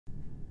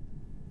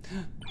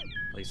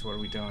Elise, what are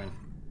we doing?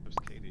 There's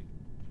Katie.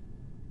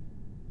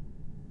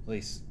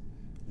 Elise,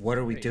 what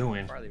are we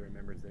doing? Farley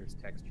remembers there's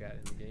text chat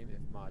in the game.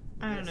 If mod.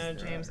 I don't know,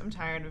 James. I'm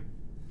tired of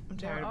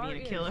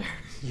being a killer.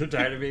 You're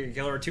tired of being a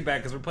killer? Too bad,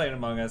 because we're playing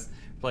Among Us.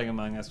 Playing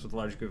Among Us with a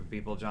large group of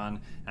people. John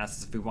asked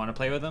us if we want to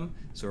play with him,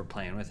 so we're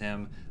playing with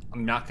him.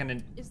 I'm not gonna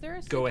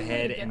go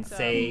ahead and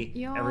say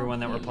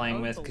everyone that we're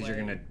playing with, because you're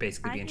gonna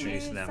basically be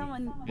introduced to them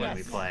when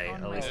we play.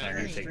 At least they're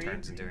gonna take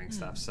turns in doing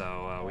stuff.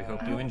 So we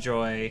hope you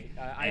enjoy.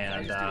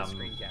 And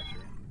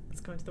Let's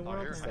go into the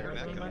world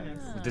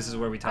now. this is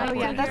where we Oh teleport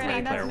yeah, into that's me.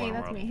 Ready That's Player me. One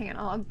That's world. me. Hang on,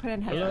 I'll put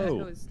in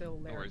Hello.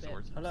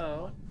 headphones.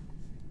 Hello.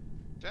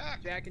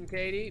 Jack. Jack and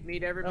Katie,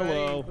 meet everybody,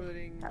 Hello.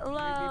 including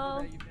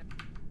Hello. new people that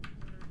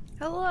you've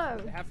Hello.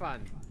 met. Have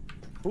fun.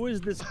 Who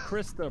is this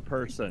Krista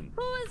person?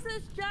 Who is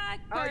this Jack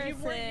Oh, person? you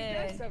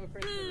guys have a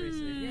Krista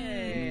recently.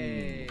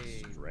 Yay.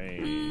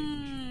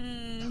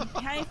 Strange.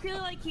 I feel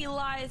like he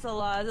lies a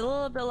lot. A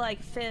little bit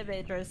like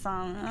Fibbage or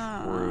something.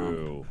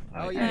 True. Oh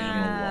I yeah,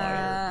 am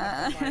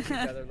a liar. Let's lie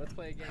to each other. Let's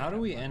play a game. How do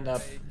we end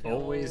up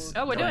always?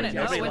 Oh, we're doing it.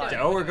 going- Oh, we're doing it.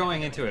 Oh, we're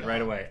going into it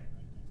right away.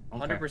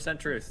 Okay. 100%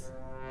 truth.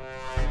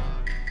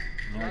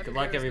 All right, good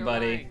luck,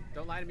 everybody.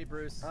 Don't lie to me,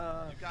 Bruce. You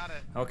got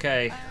it.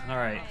 Okay, all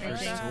right.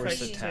 Everything's Where's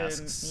the pushed to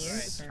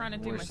tasks? mute. Trying to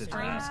do my Where's the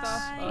stream tasks?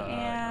 stuff.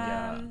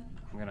 Yeah.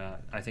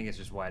 I think it's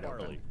just wide open.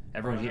 Farley.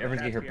 Everyone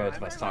can hear both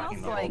of us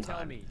talking the whole Tell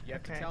time. me. You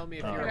have to Okay. tell me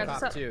if Oh. you're a Yeah,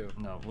 cop too.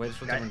 No, what's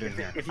everyone doing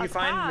here? If you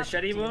find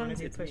machete Do you want wounds,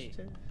 to be it's me. pushed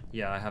to?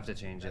 Yeah, I have to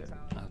change it.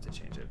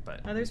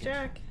 But Oh, there's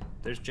Jack.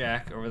 there's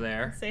Jack over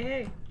there. Say hey.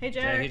 Hey, Hey,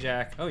 Jack. hey,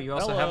 Jack. Oh, you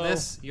also have Hello.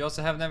 this? You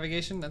also have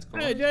navigation? That's cool.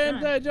 Hey, James.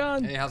 Hey,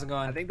 John. Hey, how's it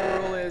going? I think the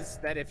rule is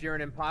that if you're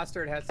an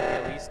imposter, it has to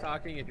be Elise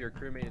talking. If you're a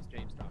crewmate, it's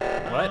James talking.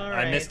 What? All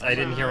I missed. I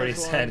didn't hear what he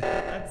said.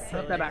 That's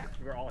silly.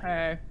 We're all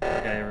here. Hey.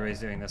 Okay, everybody's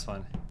doing this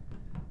one.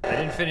 I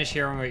didn't finish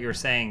hearing what you were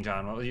saying,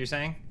 John. What were you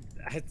saying?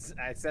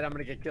 I said I'm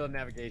gonna get killed in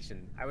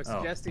navigation. I was Oh.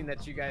 suggesting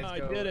that you guys I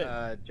go did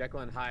it. Jekyll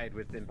and Hyde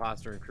with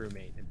imposter and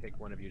crewmate and pick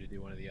one of you to do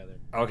one or the other.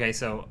 Okay,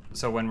 so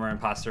when we're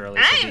imposter,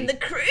 Elise will I'm be- the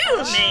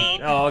crewmate.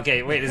 Oh,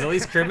 okay. Wait, is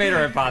Elise crewmate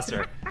or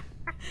imposter?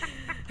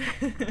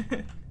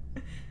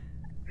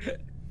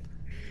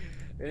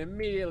 It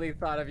immediately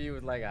thought of you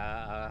with like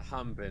a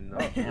hump and.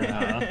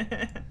 Uh-huh.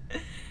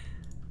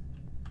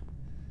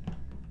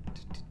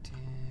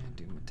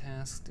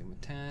 Do my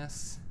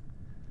tasks.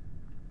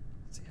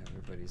 See how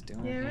everybody's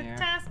doing You're a here.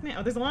 task man.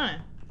 Oh, there's Alana.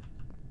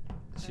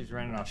 She's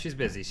running off. She's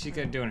busy. She's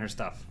doing her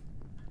stuff.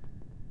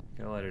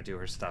 Gotta let her do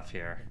her stuff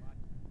here.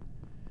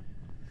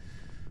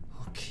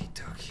 Okie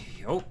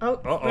dokie. Oh. Oh,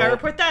 Uh-oh. we gotta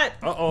report that.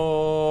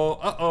 Uh-oh.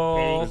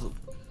 Uh-oh.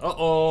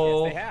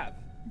 Uh-oh. Yes, they have.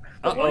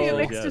 What are you Uh-oh.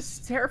 next? Yes.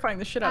 Just terrifying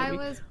the shit out I of me.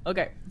 was.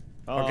 Okay.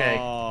 Okay.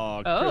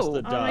 Oh, Oh. Krista Oh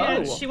my god,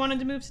 died. she wanted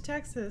to move to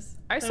Texas.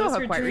 I That saw was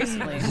her quite dream.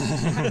 recently. She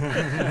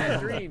had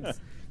dreams.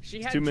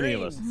 She had Too many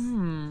of us.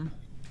 dreams.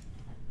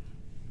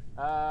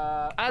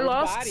 I her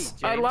lost. body,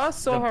 I James.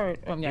 lost so hard.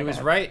 Oh, yeah, It go was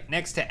ahead. right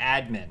next to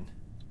admin.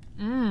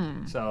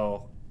 Mm.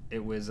 So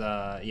it was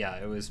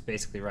it was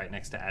basically right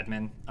next to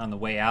admin on the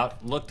way out.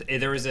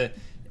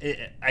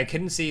 I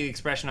couldn't see the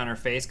expression on her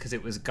face because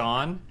it was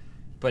gone,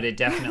 but it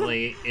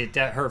definitely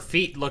her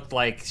feet looked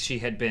like she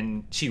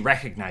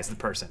recognized the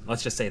person.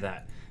 Let's just say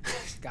that.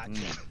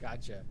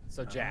 Gotcha.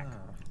 So Jack.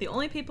 The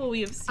only people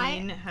we have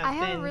seen have I been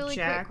have a really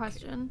Jack. quick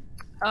question.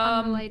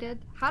 Um,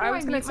 Unrelated. How do I I,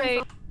 was gonna mute say.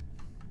 myself?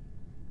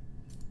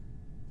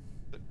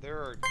 There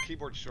are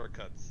keyboard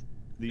shortcuts.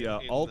 The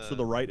in alt the- to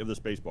the right of the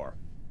spacebar.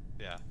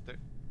 Yeah.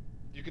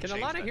 You can Can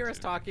change Alana that hear us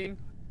too. talking?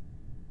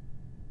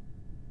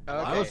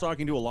 I was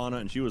talking to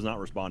Alana and she was not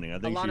responding. I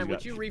think Alana, she's would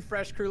got. you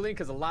refresh crewling?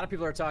 Because a lot of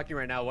people are talking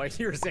right now while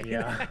you're saying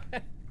Yeah.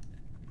 that.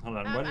 Hold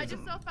on. I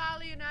just saw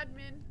Farley and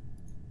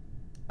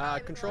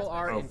admin. Control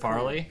R. Oh, in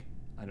Farley?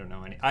 I don't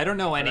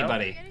know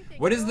anybody. Anything.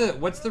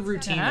 What's the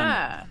routine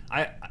Ah. on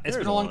it's There's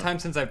been a long Alana. time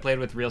since I've played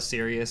with real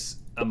serious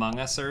Among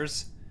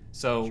Users.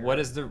 So what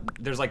is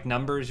there's like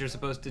numbers you're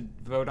supposed to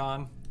vote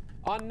on?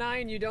 On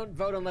 9, you don't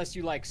vote unless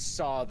you like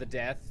saw the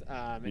death,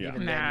 and Yeah.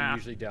 even then Nah. you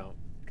usually don't,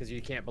 because you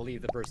can't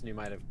believe the person you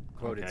might have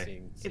quoted Okay.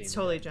 seeing. It's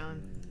totally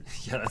John.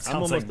 Yeah, that I'm sounds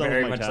almost like done with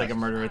very my much like a tasks.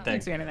 murderer Didn't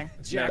thing. see anything.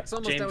 Jack's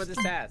almost done James- with his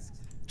tasks.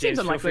 James,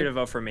 feel free unlikely. to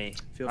vote for me.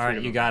 Feel All free right,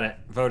 to you vote. got it.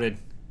 Voted.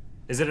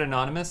 Is it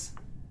anonymous?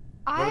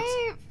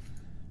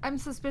 I'm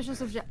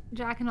suspicious of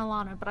Jack and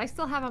Alana, but I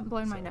still haven't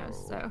blown my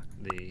nose, so.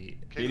 The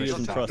Katie,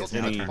 doesn't you'll trust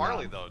take any-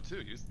 Farley though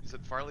too. You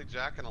said Farley,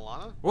 Jack, and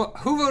Alana. What?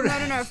 Who voted?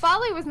 No.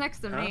 Folly was next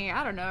to me.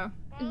 I don't know.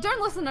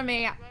 Don't listen to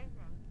me.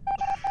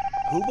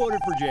 Who voted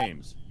for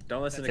James?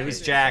 Don't listen to It was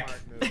Katie. Jack.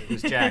 It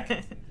was Jack. To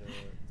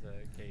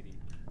Katie.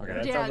 Okay.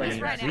 That Yeah, sounds like just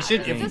an right now. We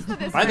should. Just for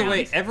this By the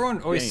way, round.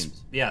 everyone always.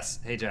 James. Yes.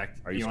 Hey, Jack.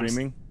 Are you wanna s-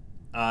 streaming?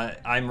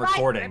 I'm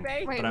recording,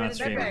 Pepe? Wait, but I'm wait, not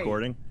streaming. Pepe.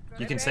 Recording?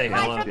 You can say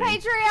Fight hello. for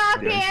James.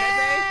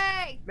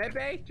 patriarchy!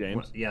 Pepe?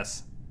 James?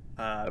 Yes.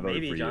 voted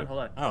Maybe, for John. you. Hold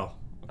on. Oh.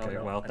 Okay.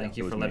 no, Well, I thank know.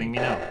 you It for was letting me.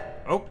 me know.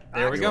 Oh,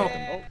 there we go.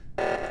 Axel.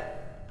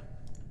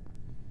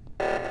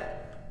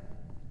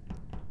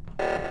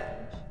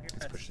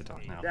 Let's push to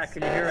talk now. Jack,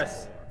 can you hear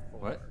us?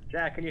 What?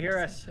 Jack, can you hear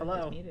us? Shit,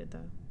 Hello. it's muted, though.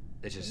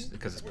 It's just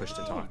because it's push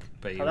to talk.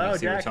 But you Hello,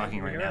 see we're Jack, talking can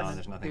you right hear now, us? and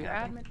there's nothing Do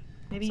happening. admin.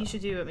 Maybe you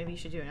should do it. Maybe you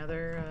should do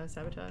another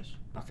sabotage.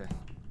 Okay.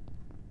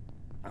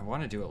 I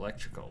want to do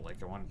electrical.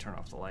 Like I want to turn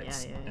off the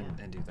lights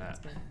and do that.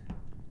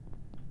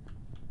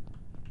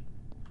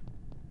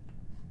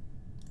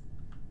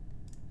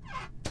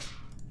 I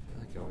feel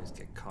like you always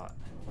get caught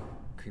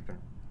creeping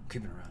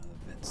around in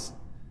the vents.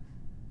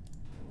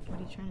 What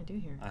are you trying to do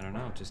here? I don't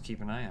know. Just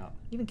keep an eye out.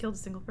 You haven't killed a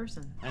single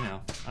person. I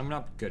know. I'm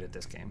not good at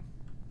this game.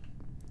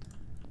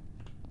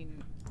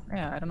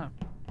 Yeah, I don't know.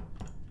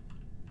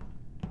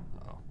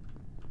 Uh-oh.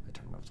 I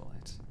turned off the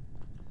lights.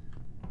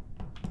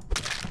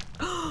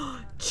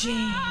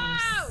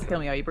 James! Kill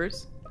me, are you,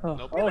 Bruce? Oh,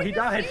 Nope. Oh, he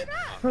died.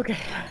 okay.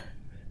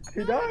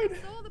 He died. I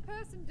saw the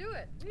person do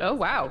it. Oh,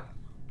 wow.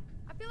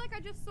 I feel like I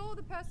just saw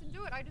the person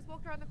do it. I just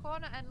walked around the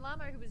corner and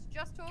Lamo, who was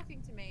just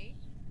talking to me,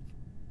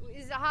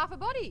 is a half a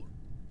body.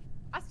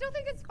 I still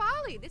think it's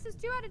Farley. This is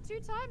 2 out of 2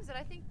 times that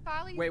I think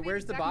Farley. Wait,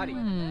 where's the body?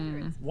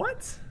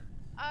 What?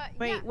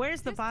 Wait, yeah,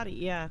 where's the body?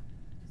 Yeah.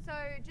 So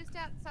just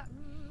outside,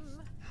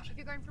 if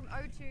you're going from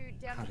O2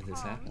 down How to did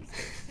this happen?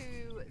 comms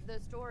to the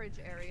storage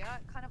area,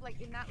 kind of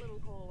like in that little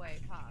hallway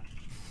path.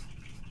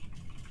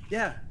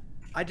 Yeah,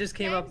 I just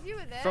came James, up you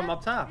were there. from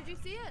up top. Did you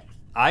see it?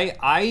 I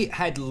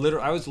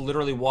was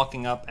literally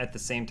walking up at the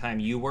same time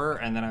you were,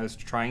 and then I was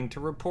trying to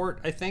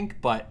report, I think,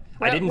 but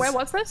I didn't. Where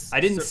was this?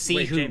 I didn't So- see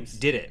wait, who James.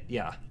 did it.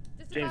 Yeah.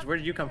 Just James, above where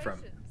did you come from?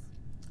 communications.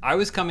 I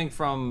was coming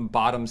from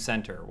bottom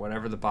center,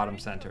 whatever the bottom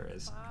center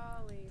is.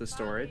 Farley, The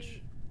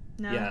storage?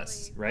 No.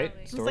 Yes, right?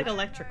 Farley. It's like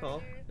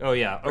electrical. Oh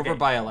yeah, over Okay.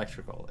 by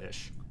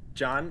electrical-ish.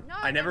 John, No,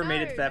 I never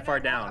made it that far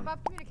down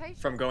above communications.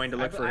 from going to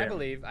look for I him.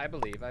 believe. I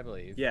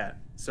believe. Yeah,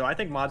 so I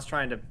think Mod's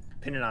trying to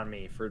pin it on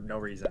me for no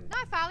reason. No,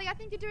 Farley, I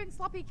think you're doing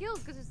sloppy kills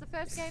because it's the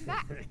first game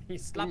back. You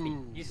sloppy.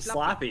 Ooh, You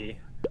sloppy.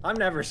 I'm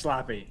never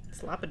sloppy.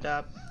 Slap it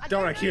up. I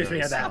Don't know accuse me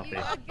you, of that. but You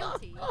are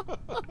guilty.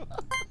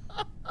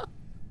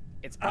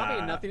 It's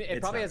probably nothing. It it's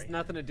probably not has me.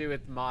 nothing to do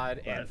with Mod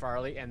and But-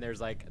 Farley, and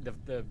there's like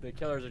the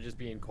killers are just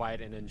being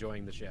quiet and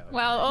enjoying the show.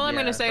 Well, all I'm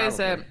Yeah, going to say is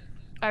that probably.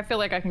 I feel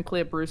like I can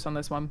clear Bruce on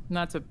this one. And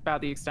that's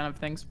about the extent of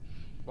things.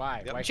 Why?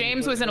 Why can't you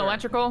James put was it in where?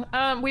 electrical.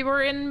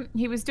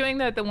 He was doing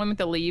the one with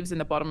the leaves in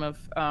the bottom of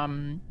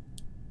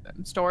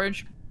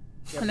storage.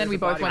 Yeah, and then there's we a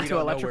both body, went we to don't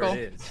know where electrical.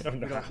 it is. I don't We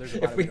know there's a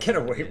if body, we don't get know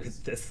where away it is.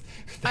 with this. I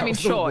mean, That was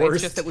the sure, it's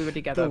worst- just that we were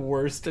together. The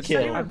worst I'm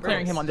kill.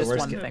 clearing him on this The worst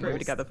one kill. thing. We were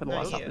together for the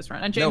last half of this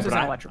round. And No, James was but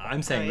in electrical.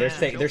 I'm saying Oh, they're yeah.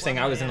 saying they're saying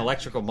I was in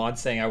electrical.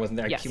 Mod's saying I wasn't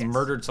there. Yes, He yes.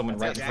 murdered someone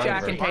right in front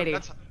Jack of and her. Katie.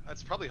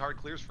 That's probably hard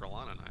clears for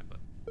Alana and I, but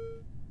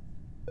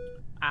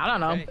I don't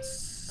know. Okay.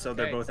 So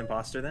they're Okay. both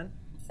imposter then?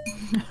 I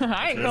ain't That's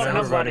killing what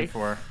we're voting nobody.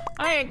 for.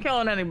 I ain't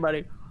killing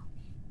anybody.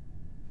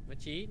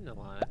 What you eating,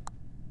 Alana?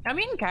 I'm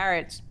eating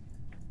carrots.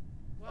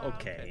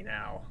 Okay,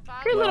 now.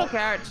 Good little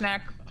carrot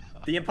snack.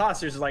 The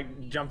imposters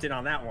like jumped in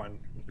on that one.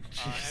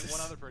 and one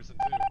other person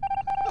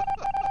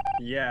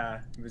too.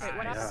 Yeah. It was, Hey,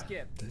 what yeah. happened?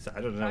 Skip. I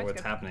don't know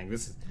what's happening.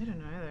 This is. I don't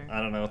know either. I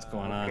don't know what's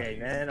going on. Okay,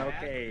 man.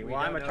 Okay. We Well,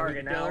 I'm don't a know who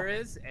target the now. killer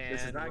is, and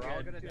This is not we're all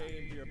good. gonna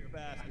die. You're a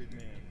bastard,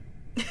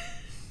 man.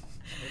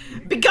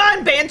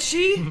 Begone,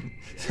 Banshee!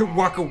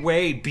 Walk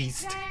away,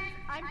 beast. James,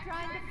 I'm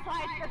trying to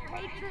fight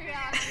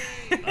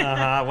the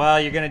patriarchy. Well,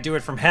 you're gonna do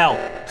it from hell.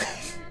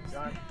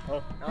 John.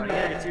 Oh, I'm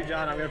gonna get you,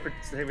 John. I'm gonna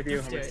stay with you.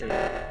 I'm gonna stay with you.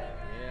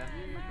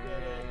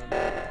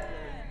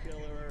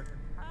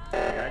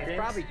 Yeah. It's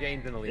probably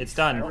James and Elise. It's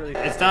done. I really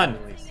It's think done.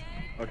 Elise.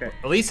 Okay.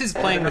 Elise is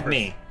playing with numbers?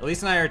 me.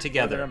 Elise and I are What are the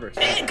together. numbers?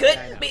 It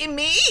couldn't be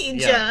me,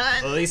 Yeah.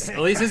 John.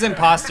 Elise is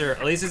imposter.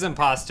 Elise is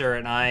imposter,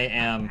 and I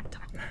am.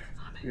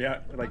 Yeah,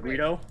 like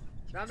Guido.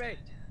 Zombie.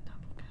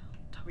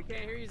 We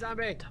can't hear you,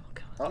 Zombie.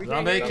 Oh, We can't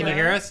Zombie, hear can you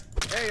hear us?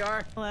 There you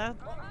are. Hello?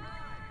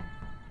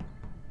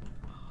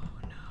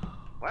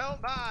 Well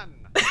done.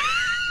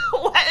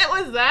 What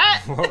was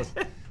that? What was-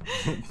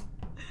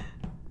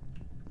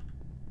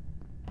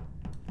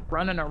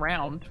 Running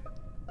around.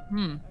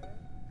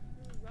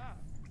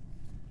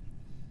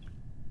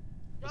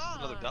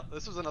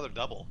 This was another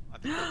double. I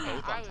think they're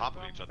both on top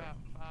of each other.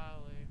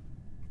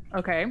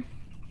 Okay.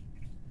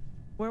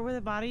 Where were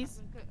the bodies?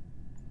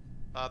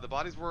 The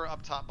bodies were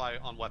up top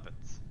on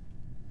weapons.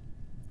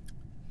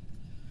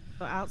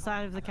 So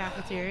outside of the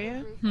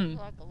cafeteria?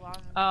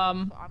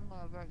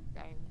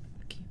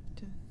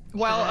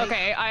 Well,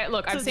 okay. I've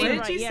So seen. to the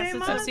right, yes,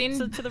 I've seen.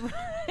 So to the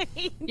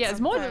right. Yeah, it's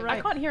more. To the I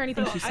right. can't hear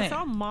anything So she's I saying.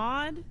 saw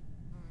Maud.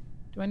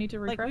 Do I need to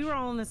refresh? Like we were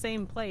all in the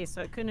same place,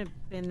 so it couldn't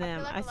have been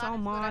them. I saw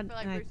Maud,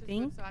 and I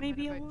think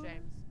maybe Alana.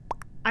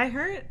 I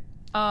heard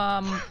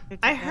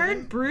I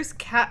heard Bruce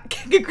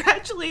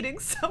congratulating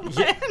someone.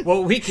 Yeah,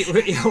 well, we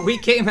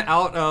came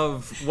out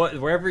of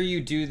wherever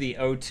you do the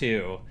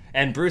O2,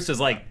 and Bruce was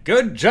like,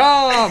 "Good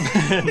job."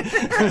 You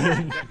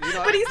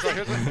know,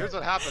 here's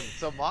what happened.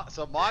 So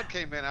Maud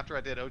came in after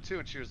I did O2,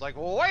 and she was like,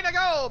 well, "Way to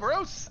go,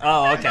 Bruce!"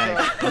 Oh, okay.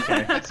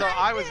 Okay. And so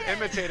I was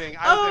imitating.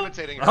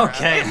 imitating her.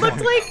 Okay. It looked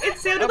like it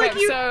sounded Okay, like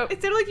you. so-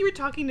 It sounded like you were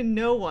talking to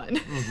no one.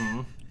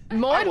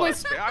 Maud I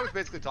was. was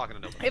basically talking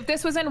to nobody. If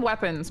this was in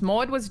weapons,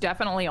 Maud was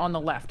definitely on the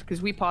left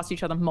because we passed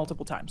each other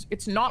multiple times.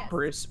 It's not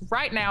Bruce.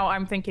 Right now,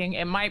 I'm thinking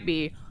it might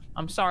be.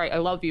 I'm sorry, I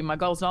love you, my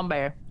girl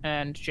Zombie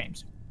and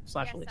James.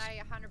 slash Yes, Elise.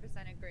 I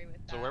 100% agree with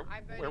that. So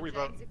where we James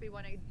vote? if we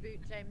want to boot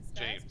James first,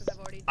 James. because I've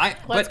already.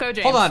 Let's go,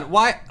 James. Hold on.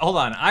 Why? Hold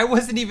on. I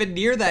wasn't even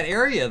near that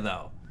area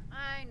though.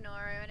 I know,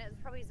 and it's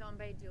probably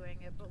Zombie doing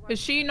it, but. Is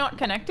she not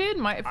connected?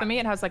 For me,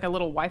 it has like a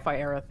little Wi-Fi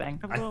error thing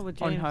I'm going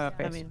with on James. her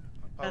I face. mean,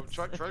 Oh, that's,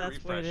 try if to that's what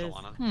refresh, it is.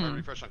 Alana. Try to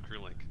refresh on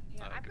CrewLink.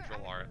 Yeah,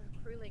 Control R.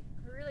 Crewlink.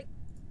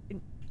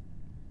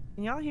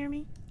 Can y'all hear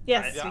me?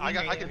 Yes. Yeah,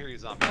 I can hear you,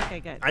 Zombie. Okay,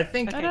 good. I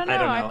think I don't I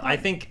know. don't know. I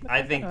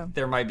I think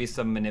there might be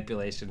some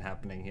manipulation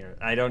happening here.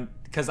 I don't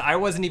because I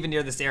wasn't even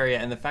near this area,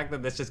 and the fact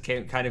that this just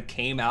kind of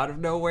came out of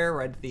nowhere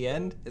right at the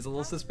end is a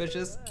little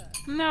suspicious.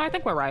 No, I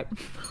think we're right.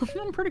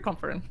 I'm pretty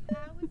confident.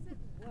 How is it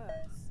worse?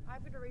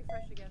 I'm gonna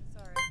refresh again.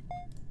 Sorry.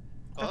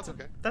 Oh, that's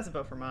okay. That's a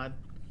vote for Mod.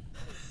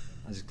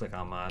 I'll just click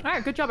on mod. All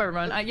right, good job,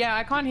 everyone. Yeah,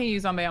 I can't hear you,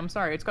 Zombie. I'm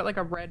sorry. It's got like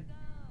a red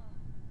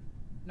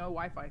no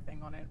Wi-Fi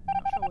thing on it. I'm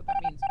not sure what that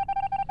means.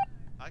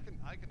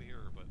 I can hear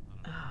her, but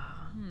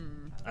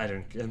I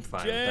don't. I'm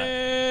fine with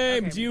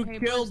James, you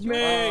killed me.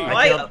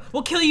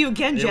 We'll kill you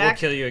again, that. Jack.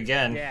 We'll kill you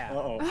again. Yeah.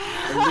 Uh-oh.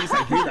 At least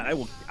I hear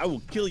that. I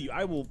will kill you.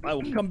 I will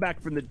come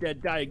back from the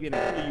dead, die again,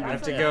 and kill you. I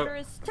have to instead. go.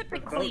 Voters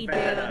typically do.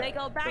 vendetta. They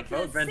go back The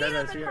to vote the scene vendetta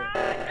of is the here.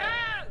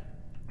 crime.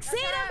 Scene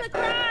of the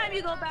crime.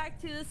 You go back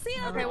to the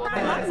scene of the well, crime.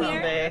 come I'm on,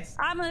 here. Zombie.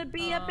 I'm gonna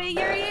be up in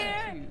your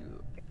ear.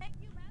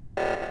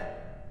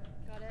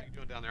 Got it. you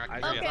go down there. I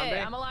can hear you. Okay,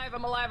 I'm alive.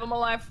 I'm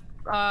alive.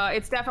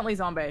 It's definitely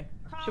Zombie.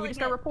 Should we just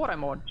go report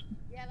him, or?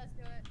 Yeah, let's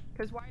do it.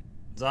 Because why?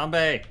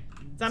 Zombie.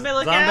 Zombie,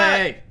 look Zombie.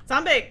 out!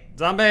 Zombie!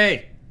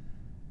 Zombie.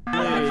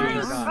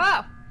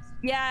 Oh,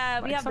 Yeah,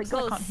 we Wait, have the sometimes I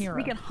can't ghosts. hear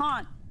We her. can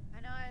haunt.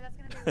 I know that's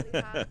gonna be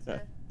really hard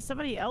to.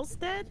 Somebody else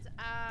dead?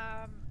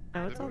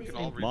 Oh, it's all We the can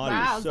all same. refresh.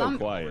 Wow, so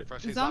quiet.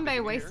 Refresh. Hey, Zombie can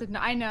you wasted. hear?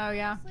 I know,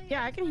 yeah.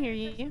 Yeah, I can hear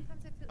you.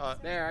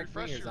 There, I can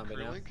refresh hear your Zombie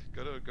now. CrewLink.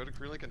 Go to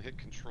CrewLink and hit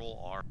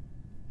Control R.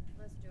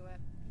 Let's do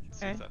it.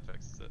 See if that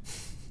fixes it.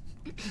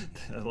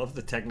 I love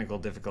the technical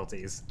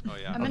difficulties Oh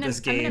yeah. I'm of gonna- this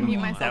I'm gonna game mute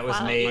myself that was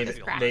while I made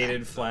just crack made it.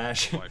 in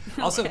Flash.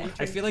 Also,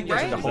 I feel like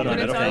there's Right? a whole But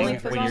other it's thing only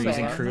for when you're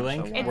using Zombie.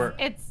 CrewLink where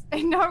It's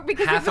no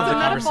because half if of it's the a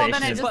metaphor, conversation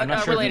then it is. just I'm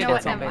not sure if related it's to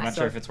working. Zombie. I'm not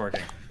sure if it's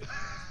working.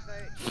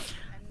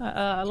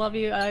 I love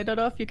you. I don't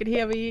know if you can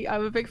hear me.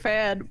 I'm a big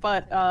fan,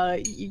 but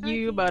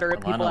you murder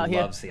people Alana out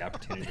here. loves the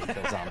opportunity to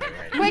kill Zombie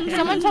right now. Quick,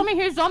 someone tell me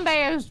who Zombie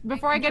is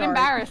before I get Sorry.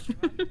 embarrassed.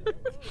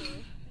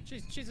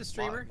 She's a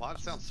streamer. Mod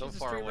sounds so She's a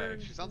far streamer away.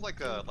 She sounds like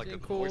a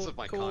cool, voice of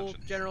my cool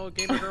conscience. general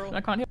gamer girl.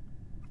 I can't hear.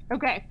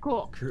 Okay,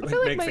 cool.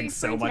 CrewLink makes things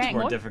so much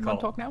more difficult.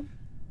 Talk now.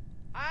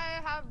 I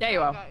have. There you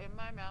are. got in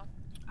my mouth.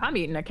 I'm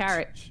eating a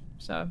carrot,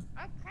 so.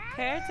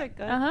 Carrots are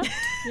good.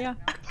 Yeah.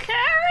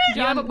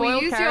 John, have a we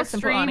boiled use your carrots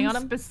and put honey stream on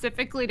 'em?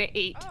 specifically to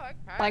eat. Oh, okay.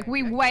 Like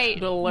we wait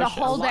Delicious.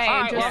 the whole day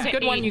All right, just well, to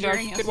good eat one, you guys.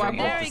 during a Good one. stream.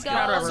 There you go.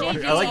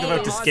 I like the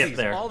vote to skip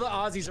there. All the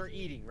Aussies are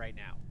eating right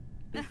now.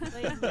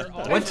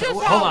 What?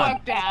 Hold on.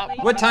 Worked out.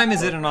 What time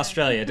is it in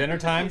Australia? Dinner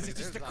time? It's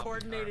just a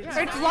coordinated.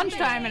 It's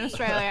lunchtime in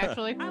Australia,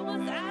 actually. I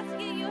was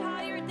asking you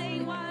how your day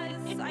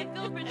was. I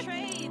feel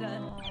betrayed.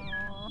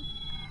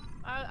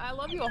 I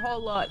love you a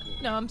whole lot.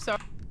 No, I'm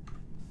sorry.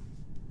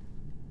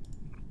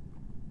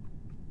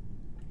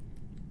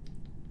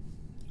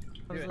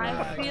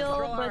 I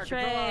feel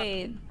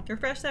betrayed.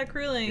 Refresh that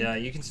CrewLink. Yeah,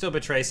 you can still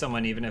betray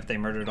someone even if they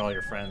murdered all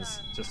your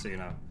friends. Just so you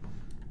know.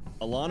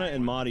 Alana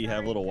and Madi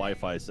have little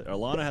Wi-Fi.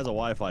 Alana has a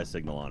Wi-Fi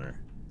signal on her.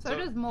 So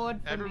does Maud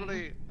for me.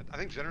 Everybody, I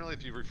think generally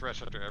if you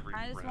refresh after every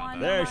I just round. want to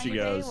There know she how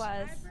your day goes.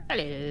 was.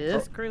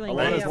 Hello.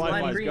 Alana's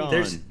Wi-Fi's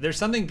gone. There's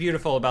something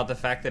beautiful about the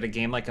fact that a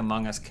game like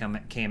Among Us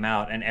came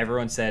out and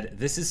everyone said,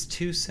 this is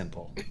too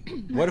simple.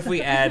 What if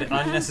we add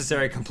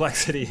unnecessary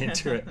complexity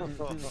into it?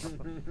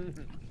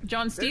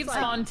 John, Steve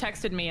Swan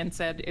texted me and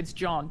said it's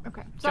John.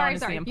 Okay. John Sorry, is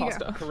sorry, the you go.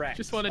 imposter. Correct.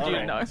 Just wanted you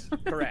to know.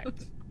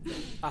 Correct.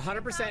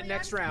 100%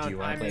 next Do you round.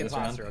 wanna I'm play the this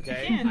round? imposter.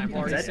 Okay. Can. I'm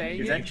already saying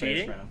Is it. that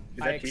cheating? Is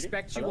I that cheating?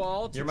 expect you Hello?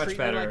 all to You're much treat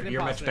me better. like an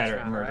You're much imposter better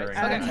next at round, all murdering.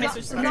 right? Okay.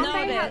 So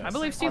Zombie I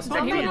believe Steve Swan,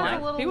 Zombie he wouldn't has a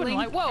lie. little He wouldn't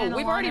lie. link Whoa, and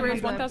we've Alana already has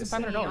raised a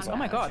 $1,500. Oh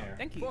my god. Sure.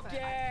 Thank you. Fuck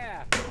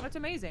yeah! That's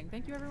amazing.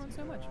 Thank you everyone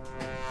so much.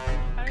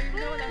 I don't even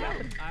know what that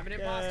happened. I'm an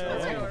imposter.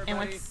 Let's go, everybody. And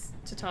what's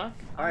to talk?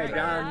 All right,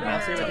 John.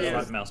 I'll see what you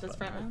Left do. mouse That's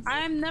button. front mouse.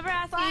 I'm never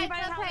asking Fight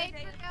anybody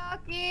the how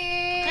their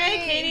day patriarchy!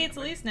 Hey, Katie, it's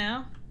Elise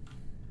now.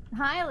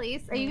 Hi,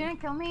 Elise. Are you gonna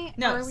kill me? Or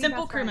No, are we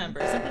simple best crew friends?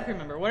 member. Simple crew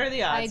member. What are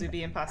the odds I- we'd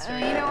be imposter?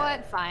 You know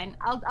what? Fine.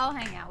 I'll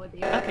hang out with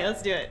you. Okay,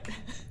 let's do it.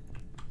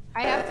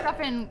 I have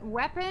stuff in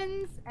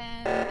weapons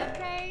and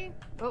okay.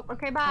 Oh,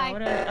 okay, bye. What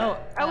did I,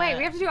 Oh wait,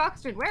 we have to do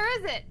oxygen. Where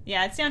is it?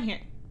 Yeah, it's down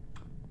here.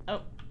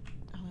 Oh,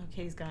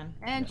 okay, he's gone.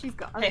 And she's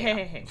gone. Hey,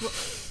 Okay. hey.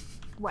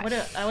 What?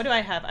 What do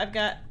I have? I've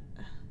got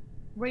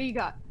What do you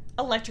got?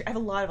 electric. I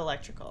have a lot of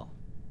electrical.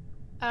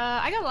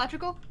 I got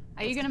electrical.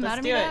 Are you gonna Let's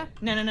murder do me it.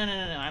 there?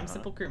 No. I'm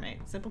simple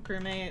crewmate. Simple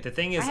crewmate. The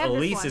thing is, I have this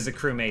Elise one. is a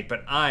crewmate,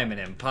 but I'm an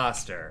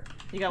imposter.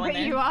 You got one Wait,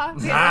 there? you are?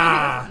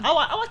 Ah!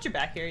 I'll watch your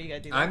back here. You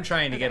gotta do that. I'm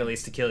trying to get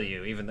Elise to kill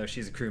you, even though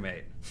she's a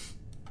crewmate.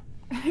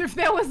 If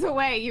there was a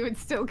way, you would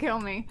still kill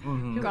me.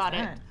 Mhm. Who Got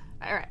was it.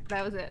 that? All right,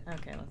 that was it.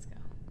 Okay, let's go.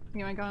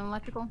 You wanna go on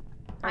electrical?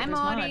 Alright, I'm there's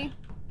Audie.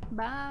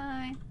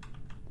 Bye.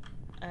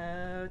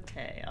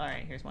 Okay. All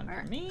right. Here's one for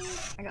Alright. me.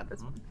 I got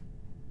this one.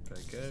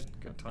 Okay, good.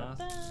 Good toss.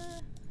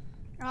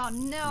 Oh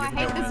no, I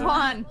hate this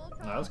one.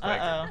 That was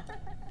quick.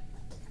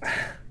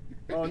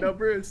 Oh no,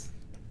 Bruce.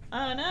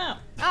 Oh no.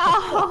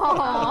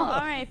 Oh.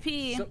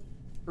 R.I.P. So,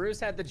 Bruce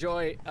had the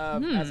joy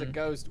of, as a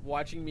ghost,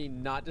 watching me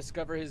not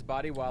discover his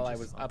body while I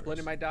was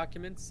uploading my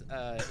documents in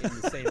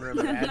the same room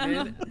as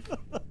admin.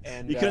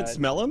 And you couldn't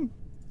smell him?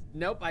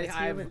 Nope.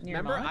 I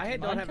remember I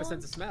don't have a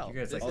sense of smell. You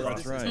guys like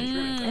that's right.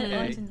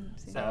 Okay.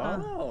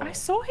 I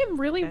saw him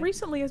really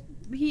recently.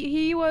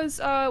 He was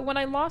when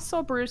I last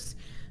saw Bruce,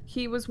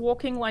 he was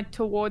walking like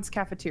towards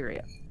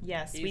cafeteria.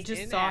 Yes, we He's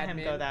just in saw him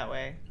admin. go that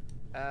way.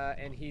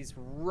 And he's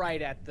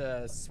right at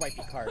the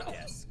swipey card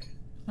desk.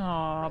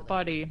 Aw,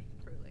 buddy.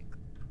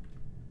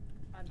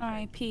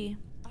 R.I.P.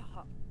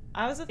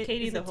 I was with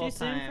Katie the whole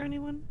time. For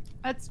anyone?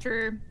 That's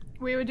true.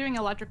 We were doing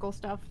electrical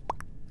stuff.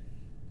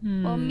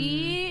 Well,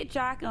 me,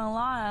 Jack, and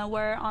Alana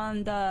were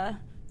on the.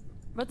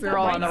 We're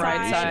all on the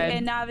right side.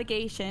 In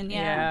navigation,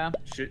 yeah.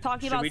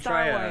 Talking about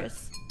Star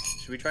Wars.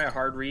 Should we try a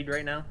hard read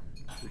right now?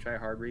 Should we try a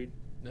hard read?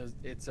 No,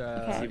 it's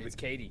Okay. it's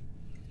Katie.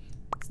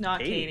 It's not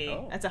Katie.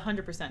 Oh. That's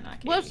 100%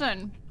 not Katie.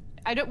 Listen,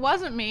 it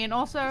wasn't me, and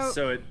also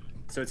So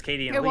it's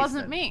Katie and it Elise,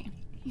 wasn't then. me.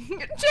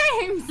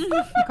 James. You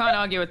can't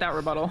argue with that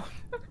rebuttal.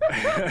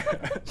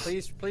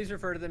 Please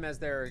refer to them as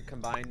their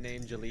combined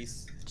name,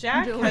 Jalise.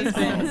 Jack has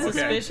been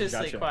suspiciously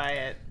gotcha.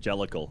 quiet.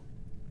 Jellicle.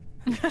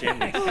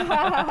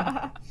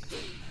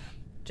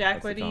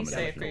 Jack, what do you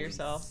say for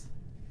yourself?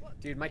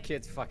 Dude, my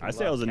kids fucking I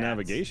say I was in cats.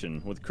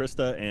 navigation with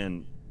Krista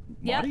and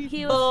Yep, Marty?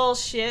 he was.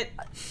 Bullshit.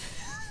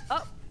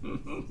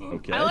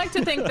 Okay. I like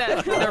to think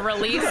that the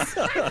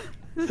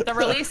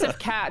release of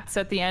Cats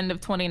at the end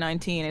of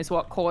 2019 is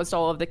what caused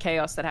all of the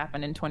chaos that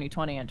happened in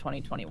 2020 and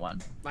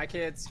 2021. My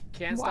kids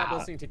can't stop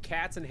listening to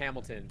Cats and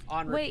Hamilton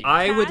on repeat. Wait,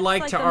 I would Cats,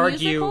 like to the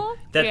argue musical?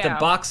 that the Yeah.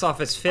 box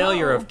office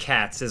failure of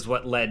Cats is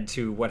what led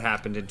to what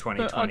happened in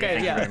 2020. Okay,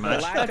 Thank yeah. you very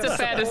much. Lack That's of a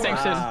fair support.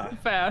 distinction. Ah.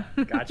 Fair.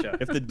 Gotcha.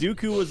 If the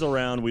Dooku was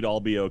around, we'd all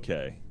be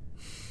okay.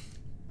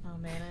 Oh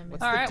man, I missed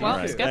What's All the right, well,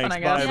 Dooku? skipping, Thanks, I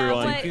guess. bye,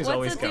 everyone. Yeah, Dooku's wait,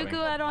 always what's a coming.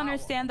 Dooku? I don't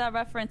understand that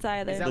reference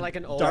either. Is that like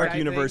an old Dark guy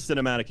Universe, thing?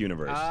 Cinematic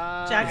Universe.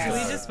 Jack, should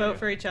we just vote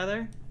for each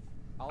other?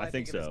 All I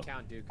think of is so.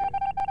 Count Dooku.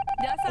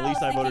 That's At what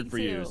least I was voted thinking for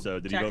you, too. so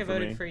did Jack, you I vote for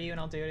voted me? for you,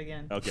 and I'll do it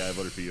again. Okay, I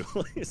voted for you,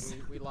 Elise.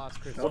 We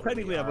lost Chris. Well,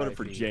 technically I voted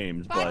for RIP.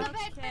 James, Bye, but love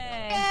it.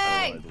 Okay.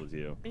 I realized it was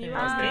you. You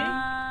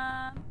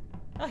Um,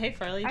 Oh, hey,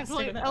 Farley. Just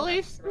Actually, stick with at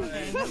least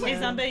Hey,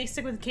 Zombie,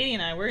 stick with Katie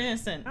and I. We're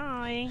innocent.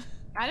 Hi.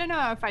 I don't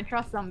know if I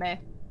trust Zombie.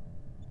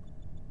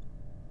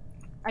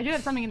 I do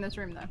have something in this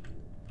room though.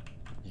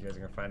 You guys are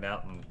gonna find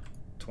out in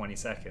 20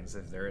 seconds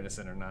if they're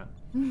innocent or not.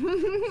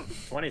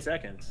 20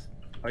 seconds.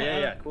 Oh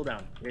yeah. Cool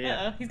down.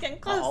 Yeah. Uh-oh, he's getting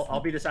close. I'll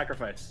be the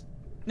sacrifice.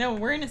 No,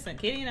 we're innocent.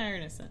 Katie and I are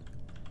innocent.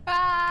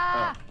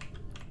 Ah,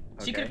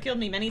 She could have killed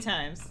me many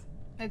times.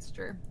 it's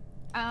true.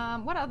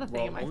 What other thing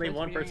Well, am I only supposed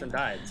one to be person doing?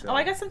 died. So. Oh,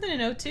 I got something in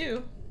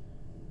O2.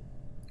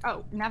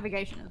 Oh,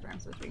 navigation is where I'm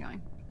supposed to be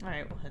going. All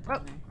right, we'll head Oh,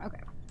 down there. okay.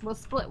 We'll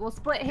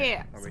split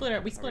here.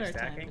 Are We split our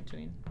time stacking?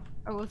 between.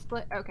 Oh, we'll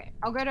split. Okay,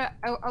 I'll go to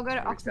Are we stacking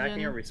or are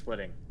oxygen. we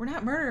splitting? We're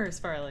not murderers,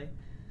 Farley.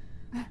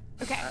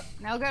 Okay,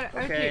 now I'll go to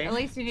O2. okay. At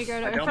least you need to go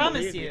to I O2. I don't promise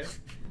believe you. you.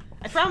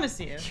 I promise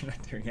you. You're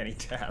not doing any I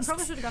tasks.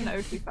 probably should have gone to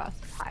O2 first.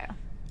 It's higher.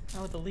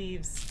 Oh, with the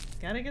leaves.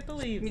 Gotta get the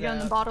leaves You doing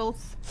the out.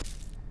 bottles?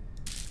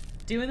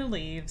 Doing the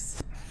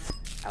leaves.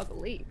 Oh, the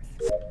leaves.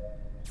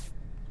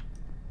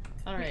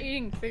 All You're right.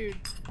 eating food.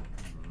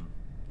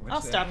 What's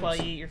I'll stop that? while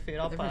you eat your food.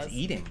 I'll Everyone's pause.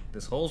 eating.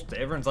 This whole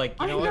everyone's like, you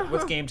I know what? know.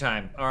 What's game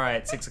time? All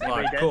right, 6 o'clock.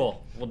 Everybody dead?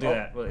 Cool. We'll do Oh.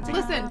 that. Well, it's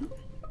Listen.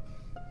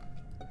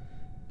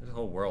 There's a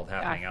whole world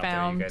happening out there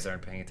found- you guys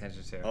aren't paying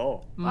attention to.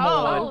 Oh.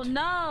 Oh Maud.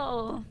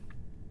 no!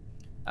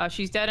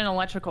 She's dead in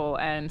electrical,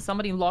 and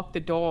somebody locked the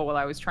door while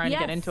I was trying to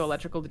get Yes. into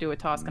electrical to do a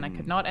task, and I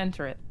could not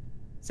enter it.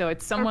 So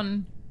it's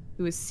someone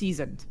who is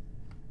seasoned.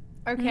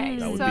 Okay,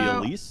 That would so be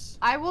Elise.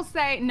 I will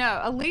say no.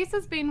 Elise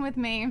has been with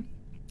me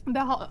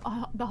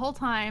the whole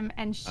time,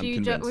 and she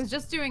convinced. was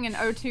just doing an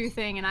O2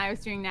 thing, and I was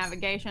doing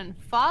navigation.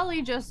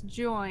 Farley just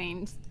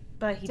joined.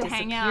 But he to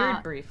hang disappeared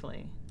out.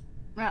 briefly.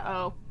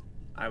 Uh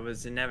I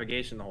was in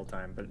navigation the whole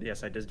time, but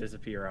yes, I did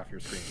disappear off your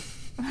screen.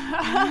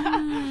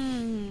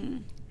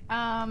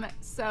 oh.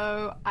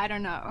 So I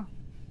don't know.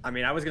 I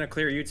mean, I was gonna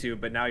clear YouTube,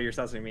 but now you're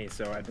sussing me,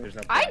 so there's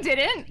no. I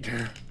didn't.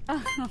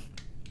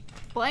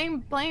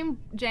 Blame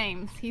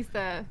James. He's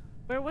the.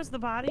 Where was the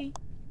body?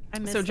 I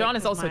missed So John it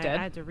is 'cause also dead.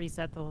 I had to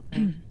reset the whole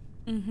thing.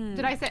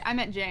 Did I say I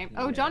meant James?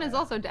 Oh, John is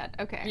also dead.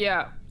 Okay.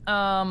 Yeah.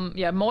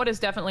 Yeah, Maud is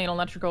definitely an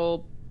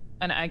electrical,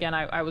 and again,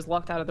 I was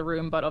locked out of the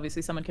room, but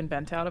obviously someone can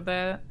vent out of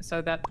there,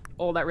 so that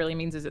all that really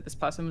means is that this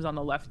person was on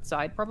the left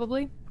side,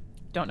 probably.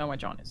 Don't know where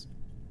John is.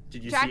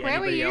 Did you Jack, see where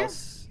were anybody you?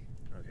 else?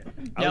 Okay.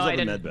 I No, was I up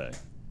in didn't. medbay.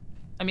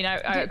 I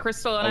mean,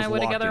 Crystal and I I was were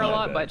locked together in a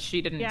lot, medbay. but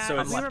she didn't Yeah, So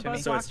come we were left to me.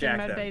 both So it's watching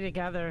Jack, then. Medbay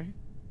together.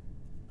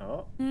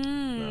 Oh.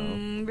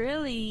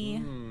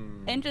 Really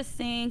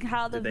interesting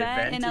how the Did they vent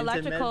vent in into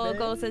electrical medbay?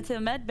 goes into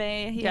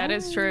medbay. That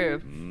is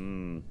true.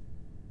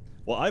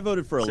 Well, I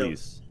voted for So-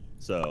 Elise,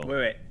 so.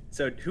 Wait.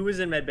 So who was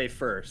in medbay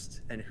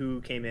first, and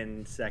who came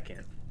in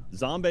second?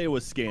 Zombie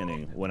was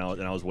scanning when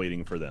I was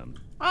waiting for them.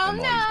 Oh and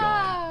Molly's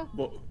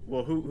gone.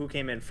 Well, who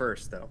came in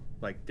first though?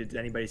 Like, did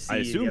anybody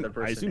see the other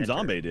person? I assume enter?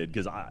 Zombie did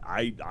because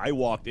I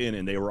walked in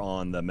and they were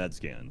on the med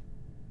scan.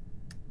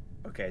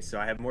 Okay, so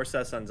I have more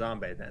sus on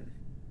Zombie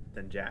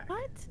than Jack.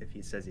 What? If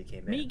he says he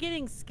came in. Me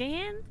getting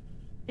scanned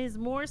is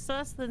more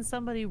sus than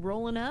somebody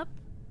rolling up?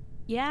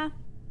 Yeah.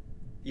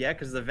 Yeah,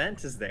 because the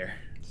vent is there.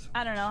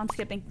 I don't know. I'm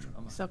skipping.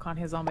 Still can't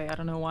hear Zombie. I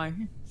don't know why.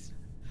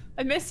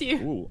 I miss you.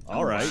 Ooh,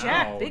 all right.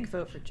 Jack, big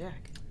vote for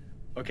Jack.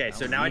 Okay,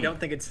 so now I definitely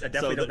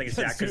don't think it's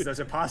Jack because those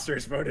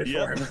imposters voted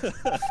for him.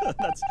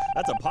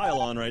 that's a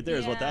pile-on right there.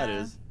 Is what that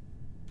is.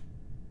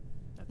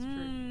 That's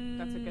true.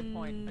 That's a good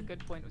point. A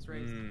good point was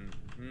raised.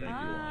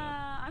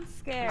 I'm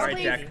scared. All right,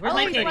 Jack. Where's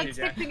my Katie? Let's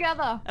stick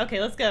together. Okay,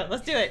 let's go.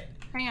 Let's do it.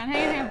 Hang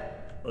on.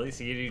 At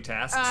least you do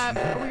tasks.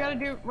 We gotta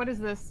do. What is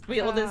this?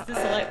 Wait, well,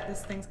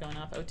 this thing's going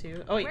off.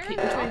 O2. Oh wait, Where which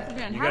is the way?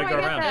 oxygen? You How do gotta I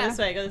go get around. there? Go this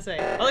way. Go this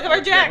way. Oh, look at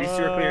our Jack. These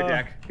two are clear,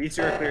 Jack. These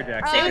two are clear,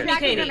 Jack. Stay with me,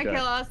 Jack is Katie. gonna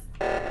kill us.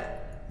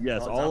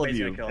 Yes, Well, all of Zombie's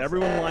you. gonna kill us.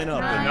 Everyone line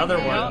up. Another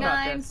one.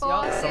 9,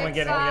 4, Is someone 6,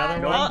 getting the 5.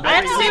 other one? I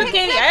have to stay with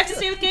Katie. I have to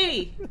stay with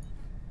Katie.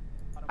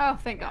 Oh,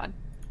 thank God.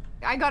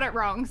 I got it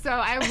wrong, so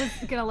I was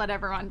gonna let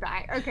everyone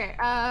die. Okay.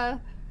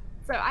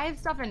 So I have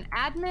stuff in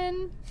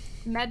admin,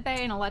 medbay,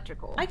 and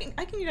electrical. I can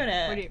go to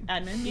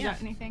admin. You Yeah.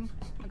 got anything?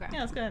 Okay. Yeah,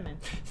 let's go admin.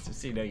 Just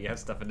so you know, you have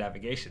stuff in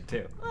navigation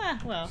too.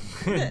 Well,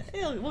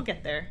 we'll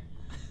get there.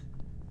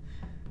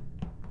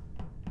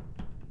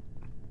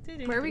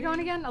 Where are we going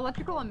again?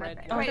 Electrical and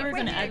medbay. Oh, there was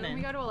an Can admin.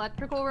 we go to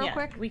electrical real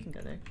quick? We can go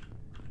there.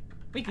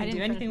 We I can didn't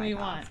do anything finish we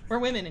my want. tasks. We're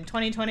women in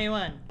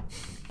 2021.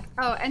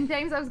 Oh, and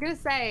James, I was gonna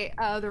say,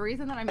 the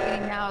reason that I'm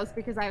eating now is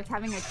because I was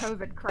having a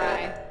COVID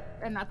cry,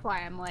 and that's why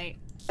I'm late.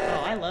 Oh,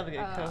 I love a good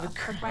COVID That's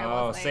cry. why I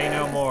Oh, was late. say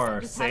no more.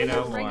 Just Say having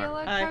no a more.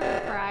 regular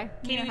COVID cry. You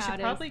Katie, know we how should it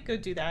is. probably go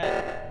do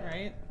that,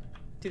 right?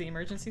 Do the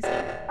emergency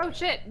stuff. Oh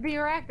shit, the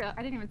reactor.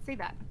 I didn't even see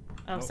that.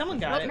 Oh, someone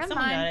got Nope, it. never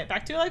Someone got mind. it.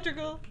 Back to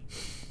electrical.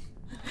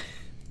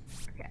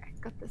 Okay,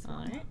 got this All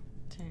one. right.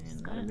 Turn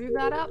Gotta that. move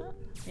that up.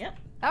 Yep.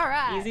 All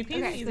right. Easy peasy.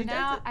 Okay, easy so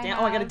now does I it. have,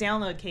 Oh, I gotta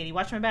download, Katie.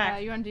 Watch my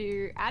back. you want to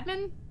do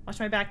admin? Watch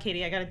my back,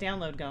 Katie. I got a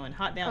download going.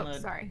 Hot download. Oh,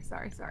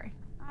 sorry.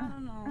 I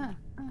don't know.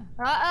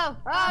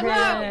 Oh no! Yay.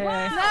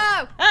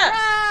 No!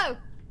 Ah. No!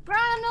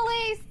 Run,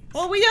 Elise!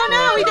 Well, we don't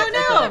know. We don't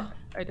know.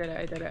 I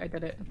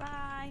did it.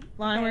 Bye.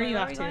 Lana, where are Okay, you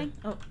where off are we to? going?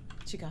 Oh,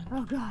 she gone.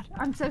 Oh god,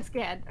 I'm so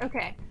scared.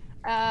 Okay.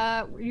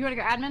 You want to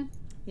go admin?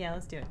 Yeah,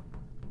 let's do it.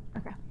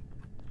 Okay.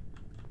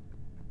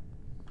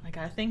 I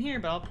got a thing here,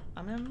 but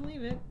I'm gonna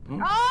leave it.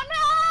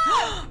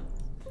 Oh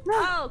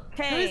no!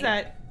 Okay. Who is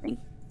that?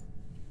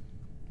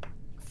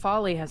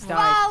 Folly has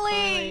died.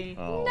 Folly!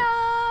 Oh.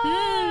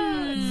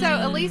 No!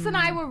 So Elise and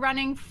I were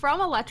running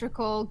from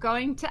electrical,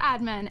 going to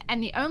admin,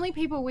 and the only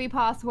people we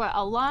passed were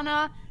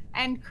Alana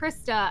and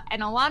Krista,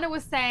 and Alana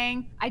was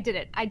saying, I did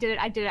it.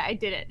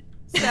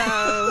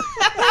 So...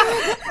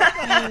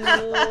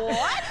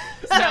 What?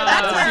 So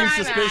that's where Seems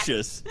I'm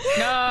suspicious.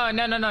 No.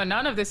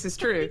 None of this is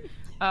true.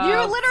 You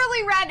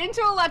literally ran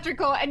into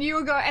electrical, and you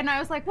would go, and I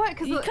was like, what?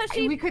 Because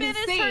she we couldn't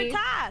finished see. her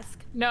task.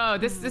 No,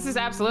 this is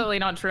absolutely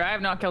not true. I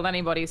have not killed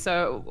anybody.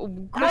 So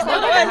Chris, Krista and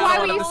I why had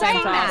were a lot you of the same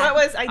saying task. that?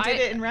 What was I did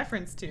it in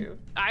reference to?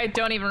 I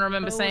don't even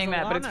remember But it saying was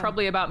that, but it's Alana.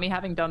 probably about me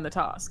having done the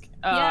task.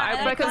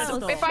 Yeah, because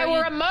Crystal. if I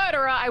were a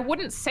murderer, I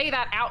wouldn't say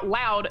that out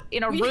loud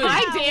in a room. I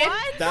did.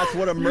 What? That's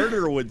what a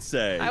murderer would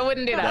say. I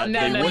wouldn't do that.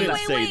 They No. wouldn't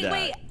say that.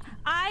 Wait.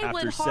 I after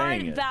would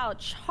saying it.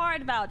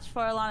 hard vouch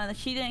for Alana that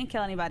she didn't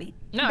kill anybody.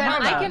 No, Then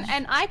hard vouch.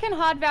 I can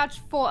hard vouch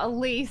for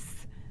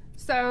Elise.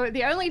 So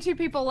the only two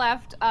people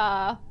left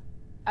are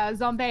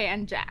Zombie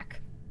and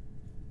Jack.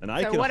 And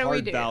I So can what do we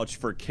hard do? vouch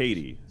for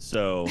Katie.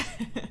 So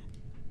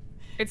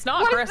It's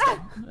not What is Crystal.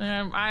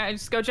 I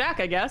just go Jack,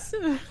 I guess.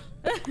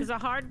 Is a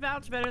hard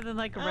vouch better than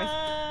like a rest?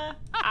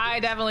 I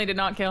definitely did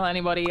not kill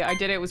anybody. I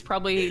did it was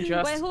probably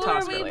just Wait, who are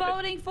task we related.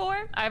 voting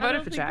for? I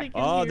voted for Jack.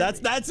 oh, that's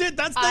it.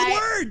 That's the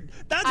word.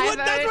 That's what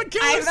I Kayla's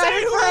voted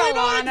saying. Who for are we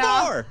voting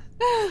Alana.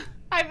 for?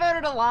 I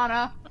voted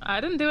Alana.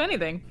 I didn't do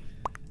anything.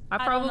 I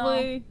don't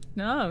probably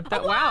no.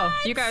 That wow,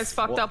 you guys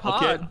fucked up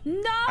okay. hard.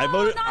 No, I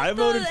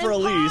voted for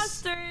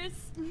Elise.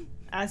 Elise.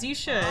 As you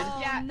should.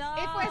 Yeah, No,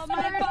 if we're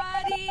my screwed-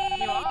 body.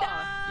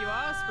 You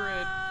are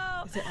screwed.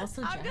 Is it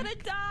also I'm Jack? gonna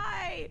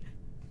die.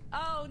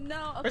 Oh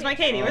no. Okay, Where's my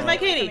Katie? Where's my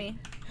Katie?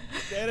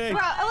 Katie.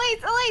 Bro,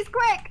 Elise,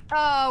 quick!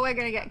 Oh, we're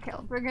gonna get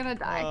killed. We're gonna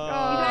die. You Oh,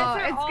 guys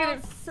are it's all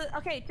gonna.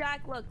 okay,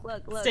 Jack. Look.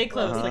 Stay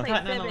close, We like play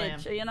cotton on the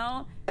fibbage, lamb. you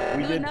know. We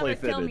You did would play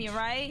never kill me, fibbage.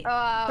 right?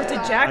 But did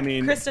God. Jack, I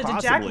mean, Krista, did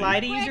Jack possibly. lie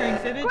to you during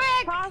Fibbage?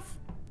 Quick!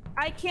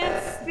 I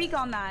can't speak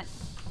on that.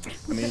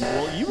 I mean,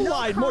 well, you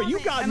lied more. You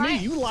got Am me. I-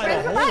 You lied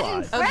Where's a the whole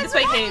buttons? lot. Oh, this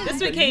way, Katie. This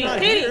way, You're Katie. not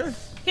Katie. here.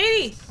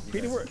 Katie.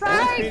 Katie, where's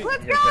Sorry, Katie?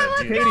 let's You go, gotta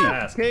let's do go! the Katie,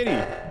 task.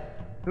 Katie.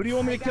 Who do you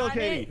want me to kill, got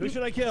Katie? it. Who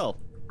should I kill?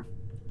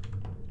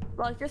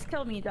 Well, just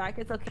kill me, Jack.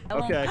 It's okay. I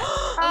won't- Okay.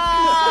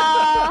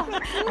 Oh, Oh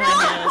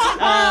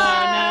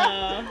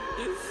no.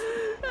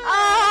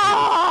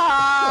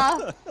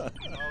 oh,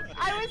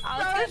 I was I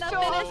was so promise,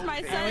 trying to finish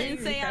my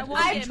sentence, say I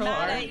won't get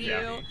mad at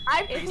you.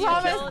 I if you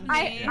promise. killed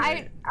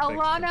me.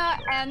 Alana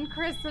and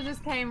Krista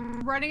just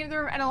came running into the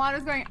room, and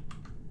Alana's going.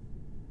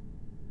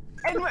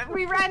 And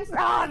we ran. Oh,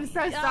 I'm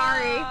so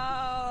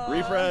sorry.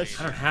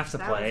 Refresh. I don't have to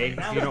play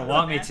if you don't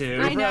want me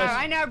to.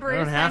 I know, Bruce. I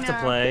don't have to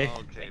play.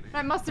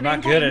 That must have I'm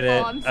been not good at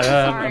painful. it. I'm so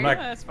sorry. I'm not,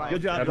 That's fine.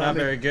 Good job, I'm not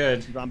very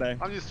good. Zombie.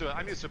 I'm used to it.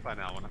 I'm used to it by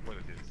now when I play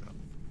with you. So.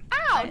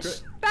 Ouch!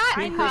 That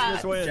Team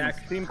Christmas hurt. wins.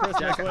 Jack. Team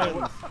Christmas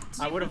wins.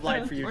 I would have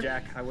lied for you,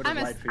 Jack. I would have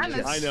lied for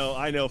you.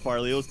 I know,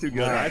 Farley. It was too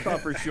good. I thought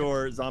for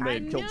sure Zombie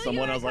had killed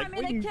someone. I was like,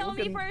 we can kill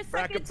me for a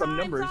rack up second some time,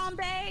 numbers.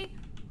 Zombie.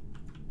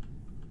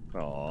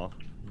 Aw.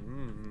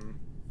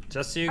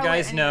 Just so you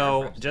guys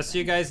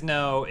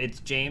know, it's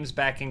James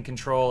back in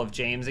control of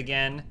James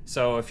again.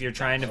 So if you're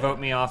trying to vote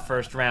me off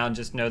first round,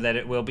 just know that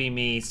it will be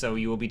me, so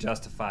you will be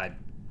justified.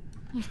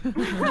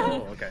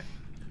 Oh, okay.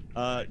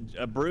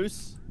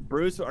 Bruce,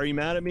 are you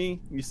mad at me?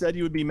 You said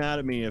you would be mad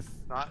at me if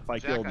I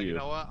Jack, killed you. You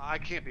know what? I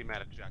can't be mad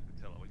at Jack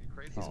Patillo. Are you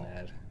crazy? He's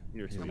mad.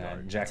 You're He's too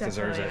mad. mad. Jack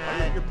deserves it.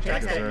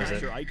 Jack deserves it.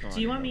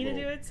 Do you want me to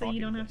do it so you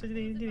don't have to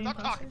do the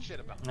Stop talking shit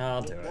about it. No,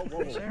 I'll do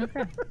it. Sure.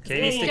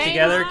 Katie, stick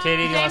together.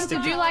 Katie, do you want to James, stick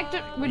would you like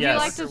to? Would you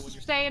like to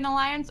stay in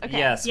alliance? Okay.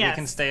 Yes, we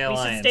can stay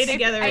alliance. We should stay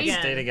together again.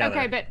 Stay together.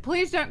 Okay, but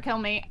please don't kill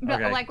me.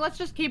 But Okay. like, let's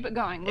just keep it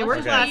going. It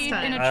worked last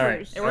time. In a All right.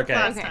 truce. It worked Okay.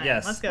 last time.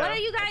 Yes. Let's go. What are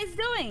you guys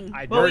doing?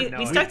 Well,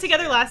 we stuck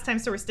together last time,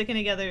 so we're sticking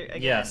together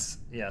again. Yes.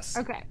 Yes.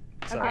 Okay.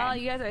 So, Oh,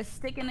 you guys are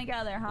sticking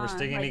together, huh? we're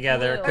sticking Like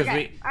together glue. because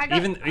Okay, I we got-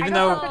 even I got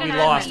though something we to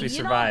lost, add. we You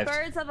survived. know,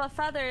 birds of a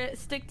feather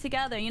stick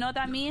together. You know what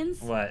that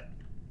means? What?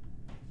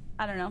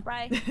 I don't know.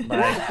 Bye.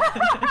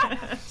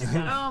 Bye.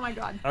 Oh my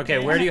god. Okay,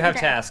 where do you have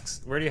Okay.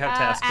 tasks? Where do you have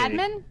tasks, Katie?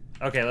 Admin.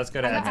 Okay, let's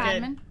go to I got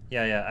admin. admin.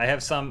 Yeah, I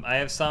have some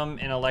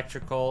in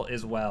electrical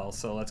as well.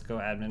 So let's go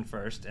admin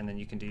first, and then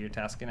you can do your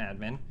task in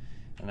admin,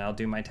 and I'll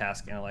do my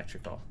task in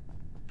electrical.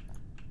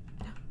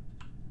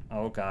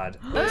 Oh God.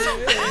 You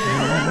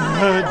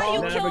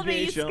killed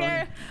me. You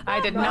scared. I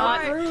did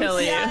not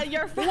kill you. Yeah,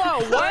 you're fine. Whoa,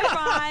 what? You're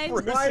fine.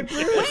 Why,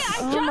 Bruce? Wait, I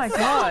Oh just my saw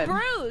God.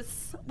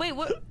 Bruce. Wait,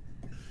 what?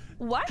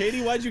 What?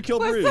 Katie, why'd you kill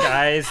Bruce?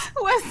 Guys,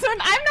 Listen,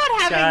 I'm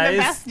not having Guys.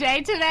 the best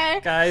day today.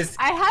 guys,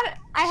 I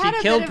had she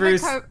a killed bit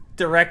Bruce of a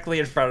directly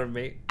in front of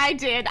me. I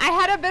did. I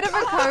had a bit of a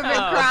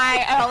COVID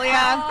cry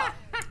earlier.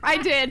 I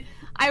did.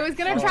 I was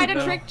gonna try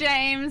to trick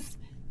James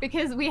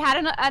because we had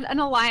an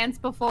alliance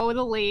before with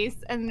Elise,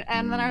 and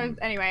then I was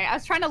anyway. I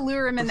was trying to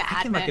lure him into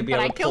I'm not admin, gonna be but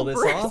able I to pull killed this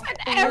Bruce. off.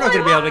 And I'm not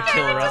gonna be able to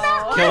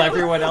everyone kill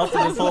everyone else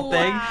in this whole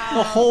thing.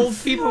 The whole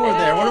people were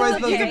there. What am I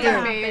supposed to It do?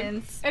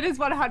 happens. It is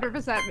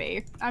 100%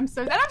 me. I'm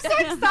so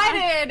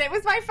excited. It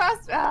was my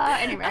first.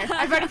 Anyway,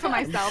 I voted for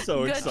myself. So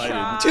Good excited.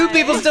 try. 2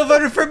 people still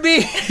voted for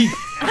me. He's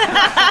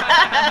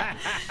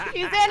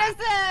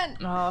innocent.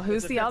 Oh,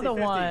 who's the other 50-50.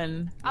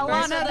 one?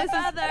 Alana, of the this is.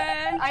 feather.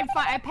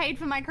 I paid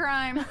for my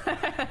crime.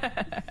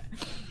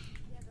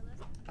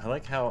 I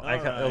like how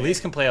right. Elise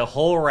can play a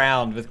whole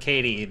round with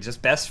Katie,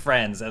 just best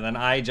friends, and then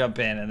I jump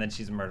in, and then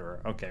she's a murderer.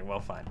 Okay, well,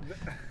 fine.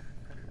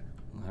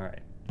 All right.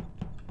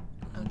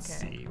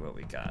 Let's Okay. see what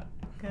we got.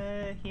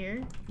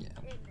 Here. Yeah.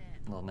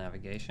 A little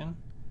navigation.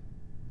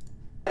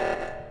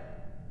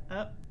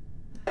 Up.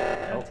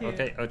 Oh,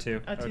 okay.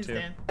 O2. O2's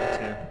down.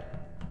 O2.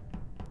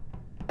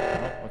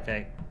 Oh,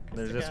 okay.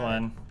 There's this got it.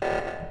 one.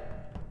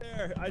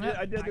 There,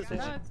 I did this No,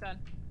 one. it's done.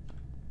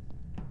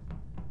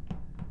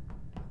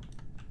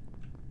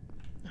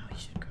 Oh, you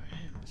should go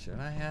ahead. Should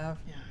I have?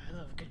 Yeah, I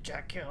love a good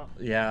Jack kill.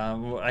 Yeah,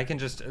 well, I can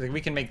just.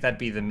 We can make that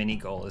be the mini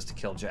goal is to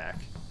kill Jack.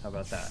 How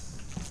about that?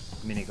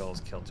 Mini goal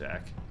is kill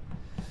Jack.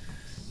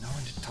 No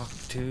one to talk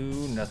to,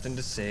 nothing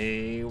to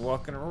say,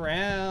 walking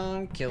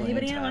around, killing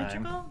Anybody in time.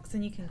 electrical? Because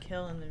then you can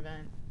kill in the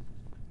event.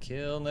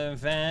 Kill the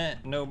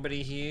event,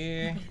 nobody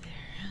here.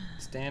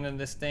 Standing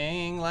this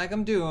thing like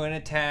I'm doing a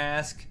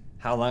task.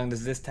 How long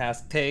does this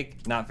task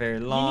take? Not very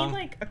You long. need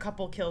like a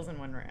couple kills in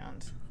one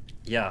round.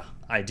 Yeah,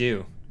 I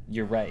do.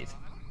 You're right.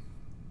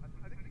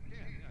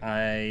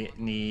 I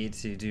need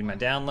to do my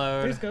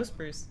download. There's Ghost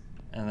Bruce.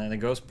 And then the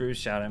Ghost Bruce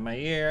shout in my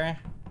ear.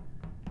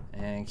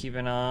 And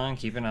keeping on,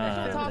 keeping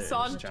on. That's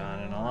awesome. There's John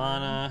and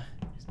Alana.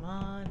 There's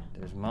Maud.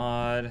 There's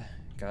Maud.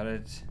 Got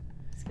it.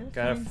 Just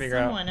Gotta find figure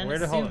out someone where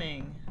to hold.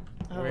 unassuming.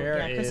 Where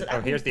yeah, is? Krista, Oh,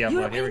 here's the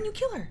upload. Why didn't you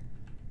kill her?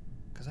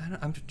 Because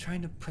I'm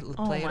trying to play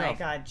Oh it my off.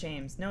 god,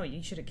 James. No,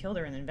 you should have killed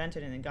her and then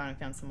vented and then gone and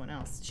found someone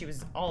else. She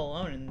was all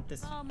alone in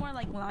this. Oh, more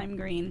like lime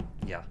green.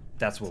 Yeah,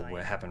 that's what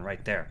happened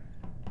right there.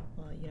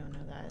 Well, you don't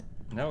know that.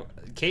 No,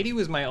 Katie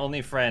was my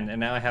only friend, and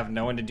now I have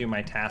no one to do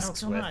my Oh,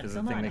 tasks kill with. Maud. Is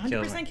Kill the thing Maud. that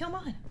kills 100% me. kill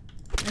Maud.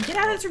 And get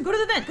out of this room. Go to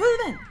the vent. Go to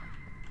the vent.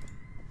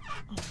 Oh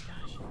my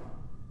gosh.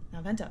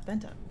 Now vent up.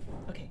 Vent up.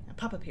 Okay, now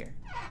pop up here.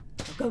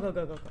 Go, go,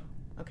 go, go, go.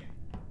 Okay.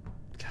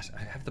 Gosh,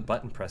 I have the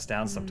button pressed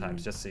down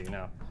sometimes, just so you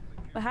know.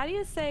 But how do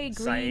you say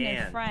green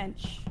Cyan. in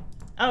French?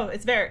 Oh,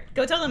 it's Vert.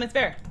 Go tell them it's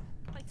Vert.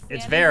 Like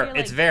It's standing Vert. here,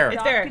 It's like, Vert.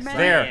 It's Vert. documenting-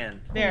 Vert.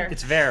 Vert.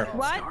 It's Vert.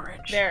 What?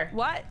 Vert.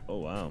 What? Oh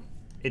wow.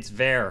 It's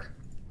Vert.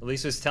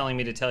 Elise was telling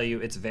me to tell you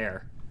it's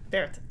Vert.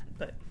 Vert.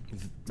 But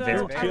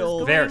Vert.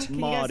 Kill Vert. Can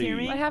you guys hear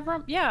me? I have.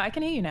 Yeah, I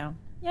can hear you now.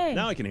 Yay.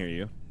 Now I can hear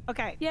you.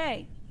 Okay.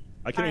 Yay.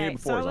 I couldn't hear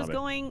before. So I was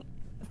going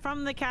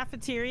from the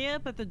cafeteria,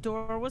 but the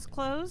door was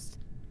closed,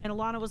 and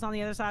Alana was on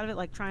the other side of it,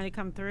 like trying to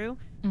come through.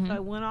 So I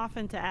went off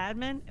into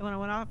admin, and when I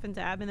went off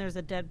into admin, there's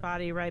a dead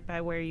body right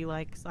by where you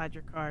like slide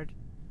your card.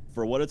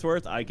 For what it's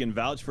worth, I can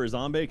vouch for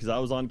Zombie because I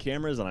was on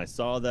cameras and I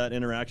saw that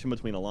interaction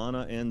between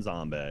Alana and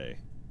Zombie.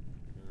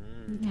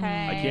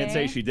 Okay. I can't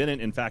say she didn't,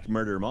 in fact,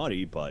 murder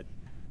Maudie, but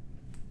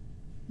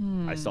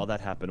I saw that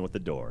happen with the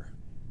door.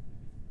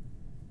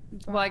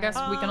 Well, I guess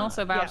we can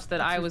also vouch that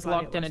I was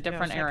locked in a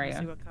different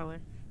area.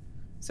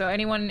 So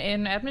anyone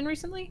in admin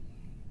recently?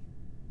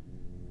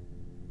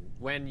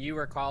 When you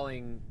were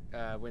calling,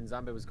 when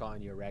Zombie was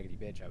calling you a raggedy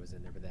bitch, I was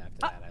in there, but after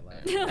that, I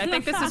left. I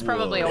think this is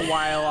probably a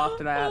while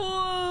after that.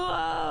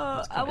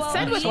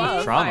 Said with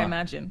love, I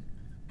imagine.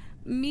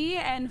 Me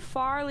and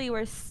Farley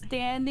were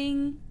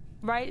standing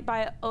right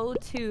by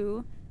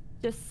O2,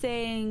 just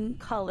saying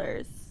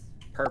colors.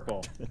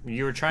 Purple.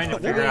 You were trying to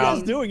figure What were you out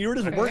guys doing? You were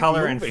just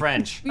color in moving.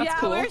 French. Yeah,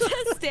 we're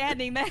just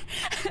standing there.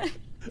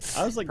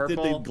 I was like, did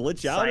they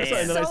glitch out or something?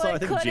 And then I saw, I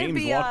think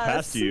James walk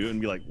past you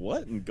and be like,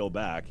 what? And go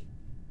back.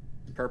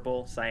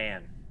 Purple,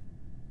 cyan.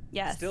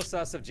 Yes. Still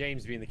sus of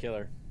James being the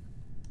killer.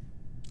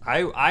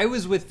 I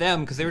was with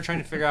them because they were trying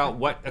to figure out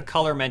what a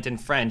color meant in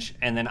French,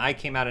 and then I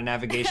came out of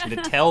navigation to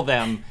tell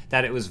them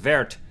that it was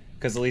vert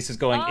because Elise is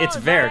going, it's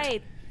vert.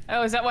 Right.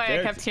 Oh, is that why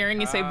I kept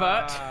hearing you say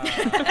but?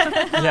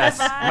 Yes,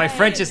 my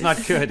French is not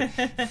good.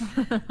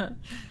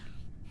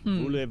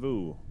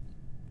 Voulez-vous?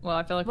 Well,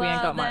 I feel like we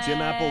ain't got much. Jim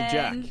Apple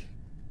Jack.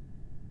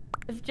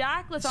 If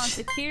Jack was on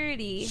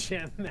security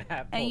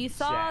and you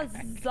saw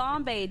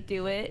Zombie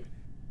do it,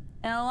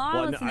 and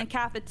Alana was in the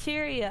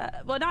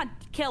cafeteria, well, not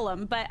kill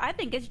him, but I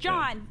think it's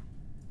John.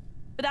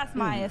 But that's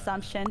my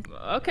assumption.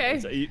 Okay.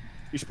 So you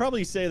should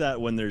probably say that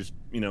when there's,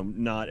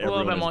 not a little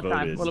everyone bit more voted.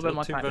 time. A little bit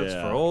more time. 2 votes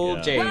for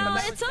old James. Well,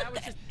 it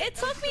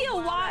took me a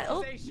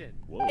while.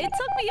 It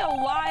took me a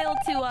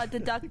while to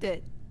deduct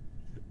it.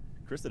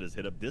 Krista just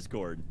hit up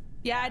Discord.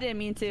 Yeah, I didn't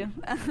mean to.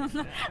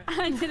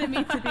 I didn't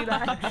mean to do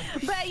that.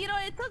 But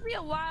it took me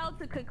a while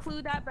to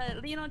conclude that.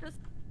 But just.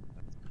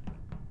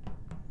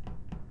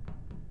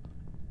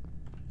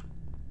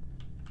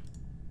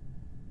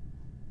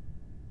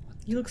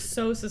 You look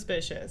so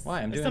suspicious.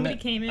 Why? I'm doing somebody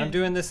came in. I'm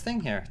doing this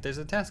thing here. There's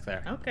a task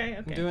there. Okay.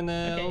 I'm doing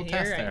the little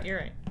task there. You're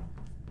right.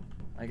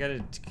 I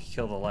gotta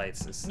kill the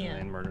lights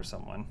and murder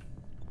someone.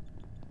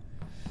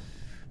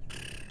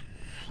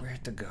 Where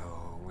to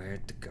go?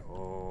 Where to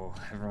go?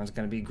 Everyone's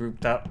gonna be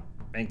grouped up.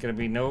 Ain't gonna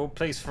be no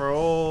place for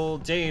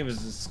old James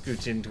to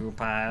scooch into a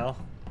pile.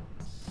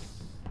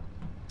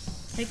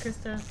 Hey,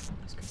 Krista.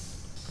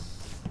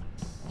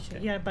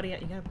 You gotta buddy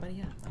up.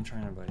 I'm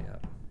trying to buddy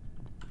up.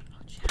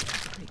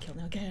 Great kill.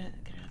 Now get out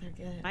of there.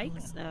 Get it.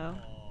 Mike's though.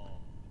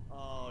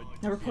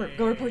 Now report.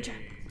 Go report Jack.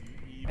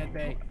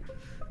 Medbay.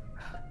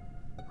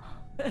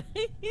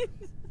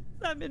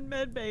 I'm in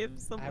medbay. If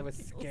someone I was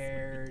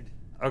scared.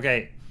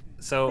 Okay,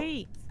 so.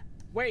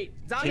 Wait,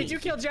 Zombie, did you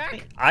kill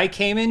Jack? I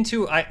came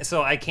into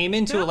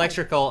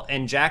electrical,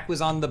 and Jack was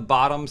on the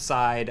bottom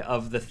side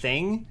of the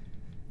thing,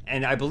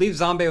 and I believe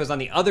Zombie was on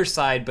the other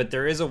side. But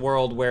there is a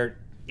world where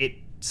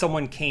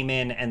someone came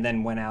in and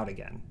then went out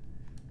again.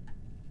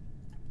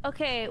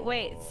 Okay,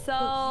 wait, so...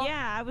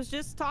 Yeah, I was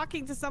just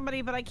talking to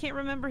somebody, but I can't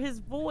remember his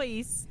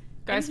voice.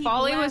 Guys,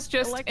 Folly was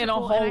just in a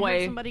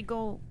hallway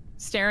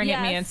staring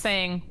at me and Yes.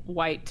 saying,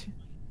 white.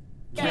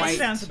 That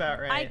sounds about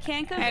right. I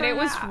can't confirm And it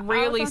was that.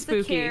 really I was on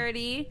spooky.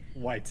 Security.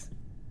 White.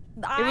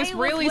 It was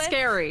really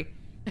scary.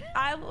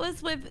 I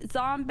was with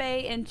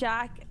Zombie and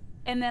Jack,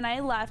 and then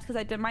I left because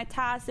I did my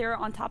task. They were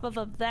on top of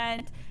a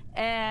vent,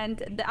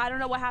 and I don't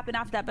know what happened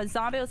after that, but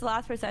Zombie was the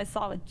last person I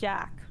saw with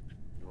Jack.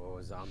 Whoa,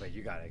 Zombie,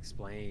 you gotta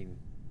explain.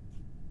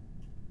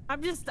 I'm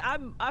being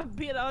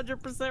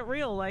 100%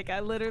 real. Like, I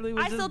literally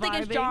was I still think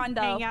it's John, though.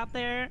 hanging out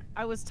there.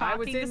 I was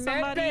talking to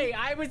somebody.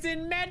 I was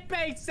in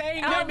medbay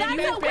saying Oh, that's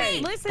a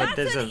wait. Listen,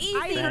 That's an easy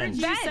I heard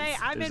you vent. say,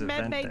 I'm There's in a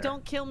vent medbay. there.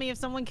 Don't kill me. If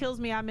someone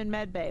kills me, I'm in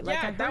medbay. Like,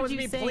 Yeah, I that heard was you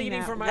me saying pleading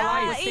that. for my while I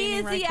life. was standing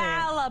Easy right there.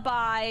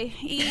 alibi.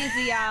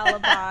 Easy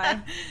alibi.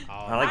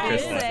 I like I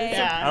Krista. say-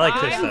 I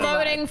like I'm Krista.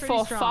 voting Pretty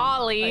for strong.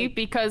 Folly Like,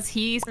 because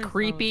he's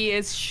creepy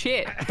as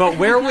shit. But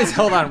where was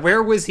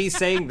where was he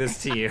saying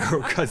this to you?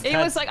 'Cause It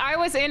was like I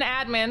was in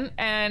admin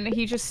and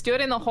he just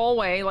stood in the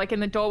hallway, like in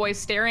the doorway,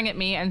 staring at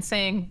me and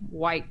saying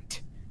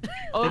white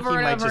over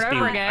and over and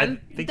over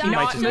again. I think he might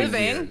not just be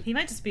moving. weird. He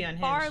might just be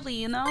unhinged.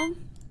 Farley,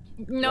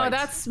 No, White.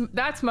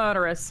 that's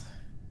murderous.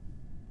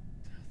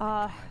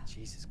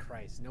 Jesus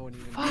Christ, no one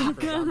even knew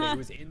for Zombie who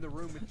was in the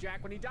room with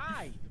Jack when he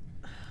died.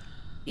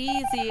 Easy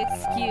pull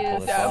excuse.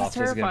 this That off. was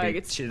This is gonna be- terrifying.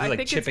 this is I like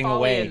think chipping it's Folly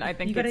away. and I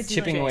think You gotta it's do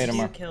chipping like away 2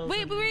 tomorrow. kills.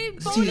 Wait, we See,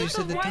 voted you the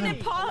said the one time.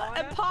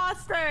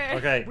 imposter.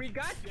 Okay. We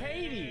got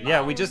Katie.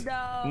 Yeah, we just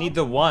no. need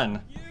the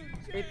one.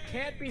 It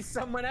can't be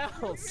someone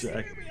else.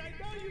 Jack.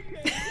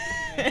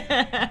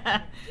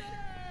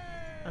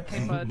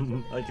 Okay.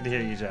 I can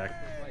hear you, Jack.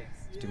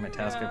 Do my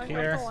task up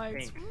here.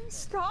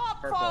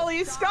 Stop, Purple.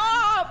 Folly,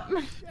 stop!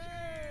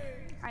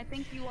 I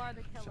think you are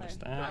the killer.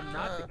 Just that. I'm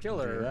not the Do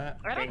killer. that.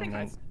 I don't think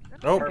And that's...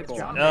 Oh,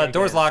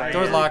 door's locked.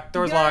 Door's locked.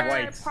 Door's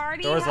locked.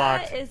 Party door's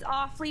locked. Is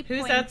awfully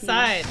Who's pointy.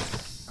 outside?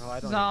 Oh, I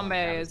don't Zombie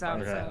is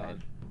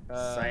outside.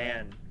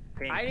 Cyan.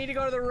 Pink. I need to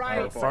go to the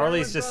right.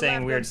 Farley's just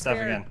saying weird stuff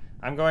again.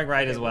 I'm going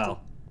right as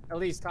well.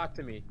 Elise, talk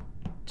to me.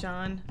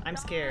 John, I'm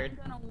scared.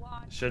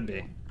 Should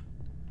be.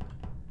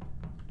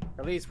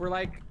 Elise, we're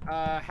like,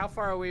 how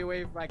far are we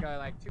away? Like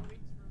 2 weeks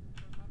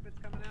from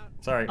Muppets coming out?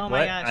 Sorry, oh what?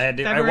 My gosh. I had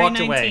to, February I walked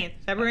 19th. away.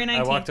 February 19th.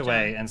 I walked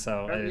away, John. and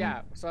so I didn't...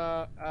 Yeah,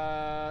 so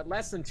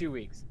less than 2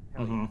 weeks.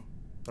 Mm-hmm.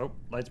 Oh,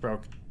 lights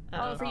broke.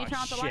 Oh, so you turn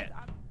off the lights?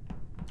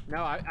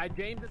 No,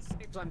 James is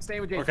safe, so I'm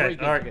staying with James. Okay,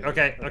 alright,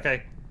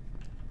 okay.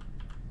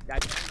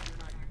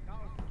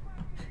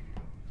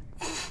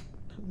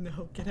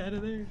 No, get out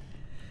of there.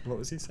 What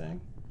was he saying?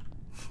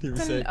 He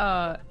was saying...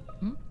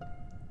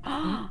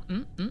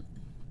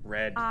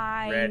 Red.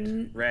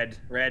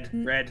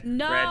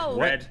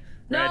 No.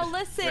 No,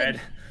 listen.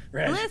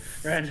 Red.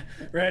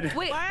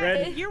 Wait,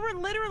 red. You were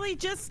literally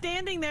just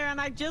standing there, and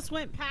I just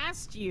went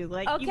past you.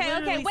 Like, you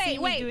literally see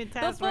me doing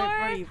tasks Before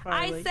right in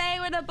front of you, I say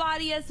where the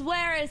body is,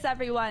 where is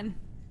everyone?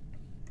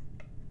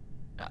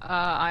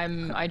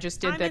 I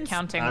just did the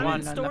counting one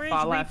on the storage,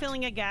 far left.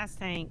 refilling a gas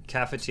tank.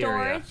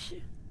 Cafeteria.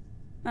 Storage.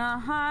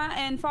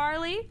 And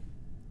Farley?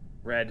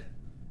 Red.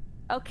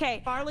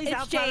 Okay. Farley's it's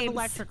outside James. of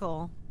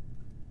electrical.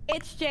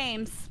 It's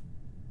James.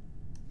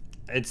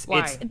 It's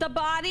the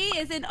body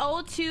is in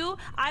O2.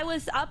 I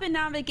was up in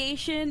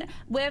navigation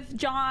with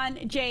John,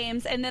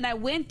 James, and then I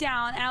went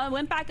down and I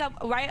went back up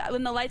right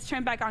when the lights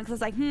turned back on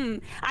because I was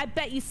like, I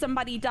bet you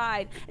somebody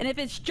died. And if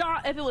it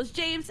was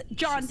James,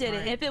 John did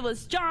it. If it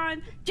was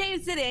John,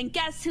 James did it. And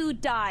guess who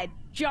died?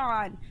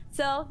 John.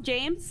 So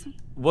James.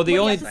 Well, the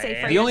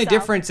only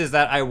difference is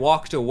that I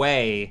walked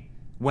away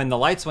when the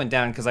lights went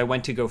down because I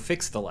went to go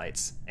fix the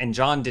lights, and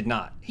John did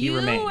not. He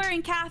remained. You were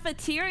in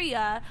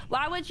cafeteria.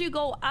 Why would you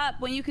go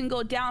up when you can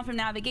go down from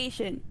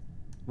navigation?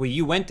 Well,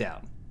 you went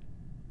down.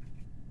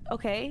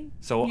 Okay.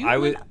 So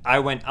I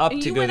went up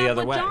to go the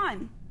other way.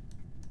 John.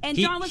 And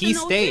John was in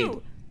stayed.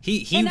 O2.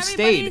 He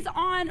stayed.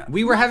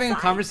 We were having a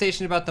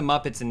conversation about the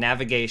Muppets and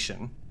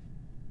navigation,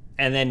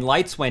 and then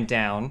lights went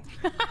down,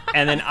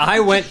 and then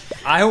I went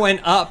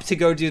up to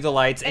go do the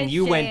lights, and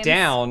you went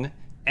down,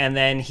 and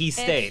then he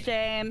stayed. It's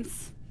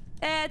James.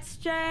 It's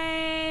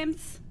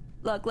James.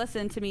 Look,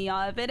 listen to me,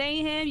 y'all. If it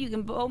ain't him, you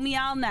can vote me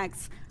out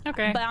next.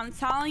 Okay. But I'm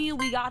telling you,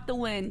 we got the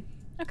win.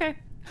 Okay.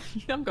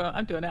 I'm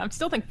doing it. I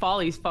still think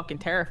Folly's fucking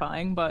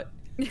terrifying, but.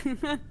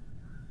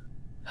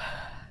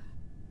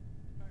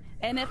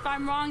 And if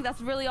I'm wrong,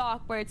 that's really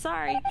awkward.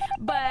 Sorry,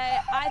 but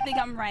I think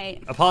I'm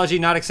right. Apology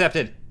not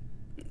accepted.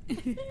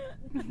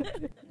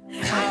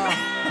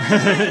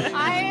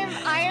 I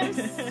am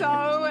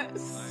so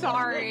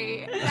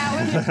sorry.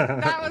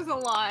 That was a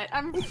lot.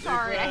 I'm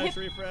sorry.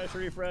 Refresh.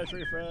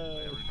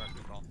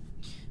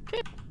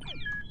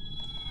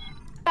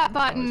 That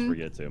button. I always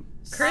forget to.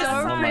 Chris,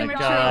 oh my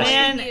gosh.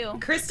 Man,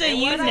 Krista,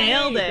 you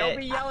nailed it. Don't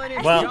be yelling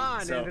at Well,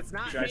 John, and it's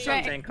not me.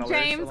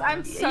 James,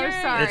 I'm so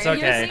sorry. It's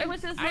okay.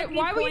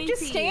 Why were you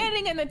just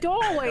standing in the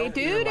doorway,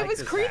 dude? It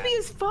was creepy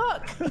as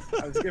fuck.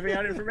 I was giving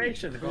out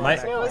information.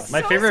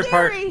 My favorite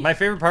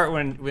part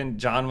when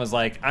John was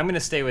like, "I'm gonna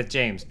stay with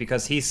James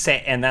because he's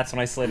safe," and that's when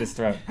I slit his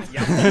throat.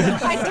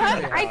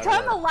 I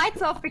turned the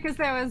lights off because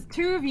there was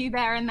 2 of you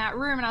there in that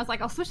room, and I was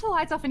like, I'll switch the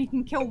lights off and you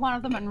can kill one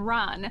of them and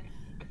run.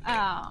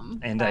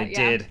 And I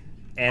did.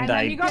 And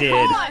I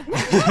did.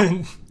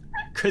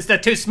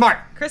 Krista, too smart.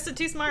 Krista,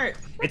 too smart.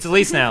 It's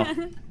Elise now.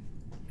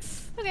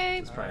 Okay.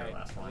 It's probably the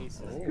last one.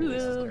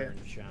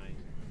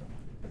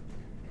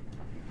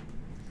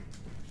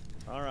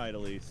 All right,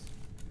 Elise.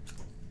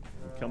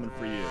 I'm coming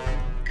for you.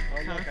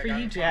 Coming for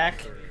you,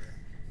 Jack.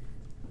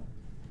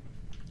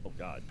 Oh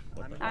God.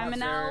 I'm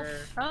an elf.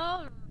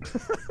 Oh.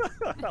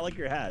 I like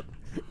your hat.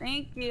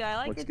 Thank you. I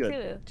like Looks it good.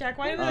 too. Jack,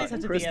 why do we always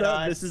have to be at Krista,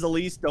 odds? this is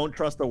Elise. Don't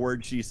trust a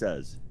word she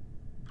says.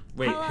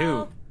 Wait,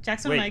 Hello? who?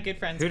 Jack's one of my good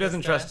friends. Who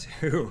doesn't Krista. trust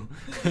who?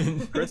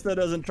 Krista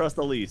doesn't trust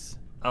Elise.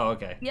 Oh,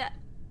 okay. Yeah.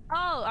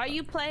 Oh, are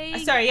you playing?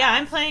 Sorry, yeah,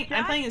 I'm playing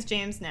as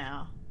James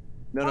now.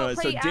 No.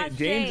 So play as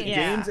James.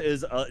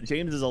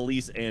 James is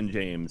Elise and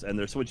James, and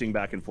they're switching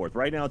back and forth.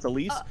 Right now, it's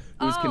Elise,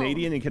 who's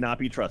Canadian and cannot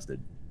be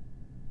trusted.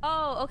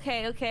 Oh,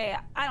 okay.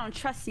 I don't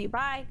trust you.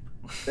 Bye.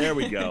 There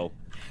we go.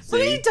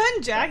 What have you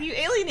done, Jack? You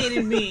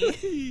alienated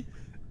me.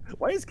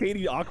 Why is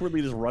Katie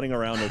awkwardly just running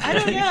around? I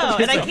don't know,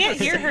 and I can't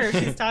hear her.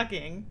 She's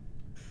talking.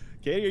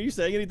 Katie, are you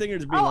saying anything or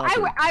just being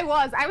awkward? I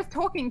was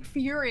talking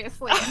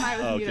furiously and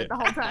I was muted the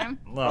whole time.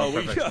 We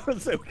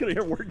could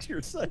hear words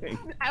you're saying.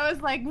 I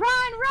was like,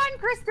 run,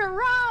 Krista,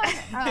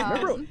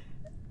 run!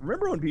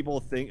 Remember when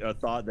people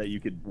thought that you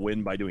could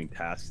win by doing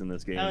tasks in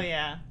this game? Oh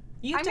yeah.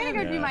 I'm gonna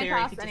go do my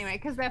tasks anyway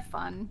because they're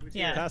fun.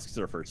 Yeah. Tasks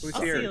are first.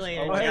 I'll see you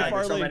later. Oh, hey,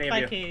 Farley. So many Bye,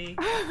 of you. Katie.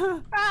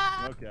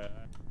 Okay.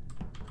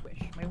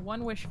 My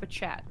one wish for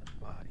chat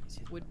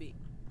would be.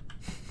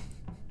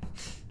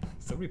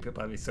 So many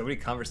people having so many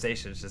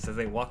conversations just as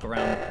they walk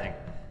around the thing.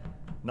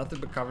 Nothing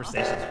but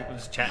conversations. People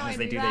just chatting as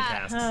they do their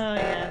tasks. Oh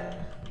yeah.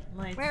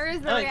 Where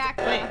is the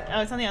reactor? Wait,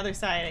 it's on the other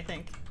side, I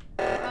think.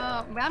 Oh.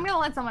 Oh, I'm gonna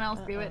let someone else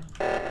do it.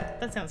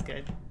 That sounds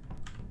good.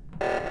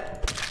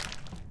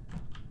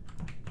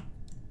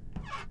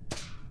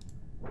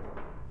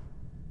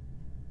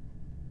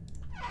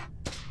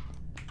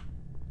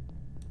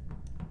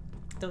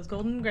 Those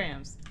golden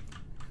grams.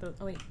 Oh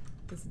wait,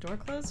 is the door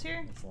closed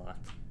here? It's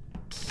locked.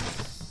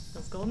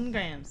 Those golden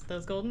grams.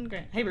 Those golden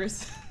grams. Hey,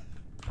 Bruce.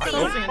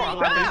 Scares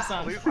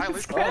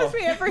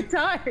me every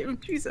time.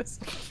 Jesus.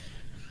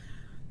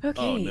 Okay.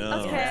 Oh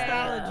no.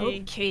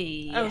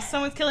 Okay. Oh,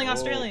 someone's killing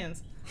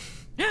Australians.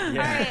 Yeah. All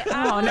right,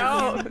 oh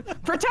no!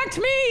 Protect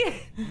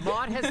me!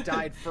 Maud has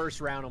died first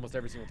round almost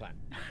every single time.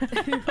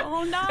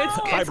 Oh no!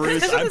 Hi,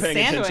 Bruce. I'm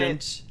paying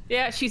attention.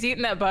 Yeah, she's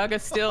eating that burger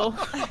still.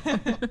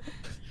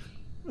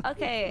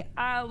 Okay.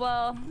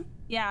 Well,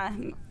 yeah,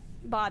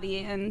 body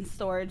and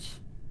storage.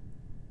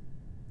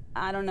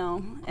 I don't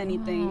know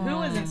anything. Who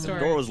was in The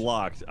storage? door was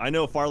locked. I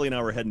know Farley and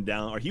I were heading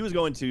down, or he was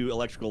going to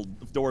electrical.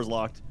 Doors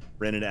locked.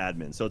 Ran into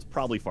admin, so it's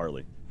probably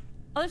Farley.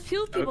 Oh, there's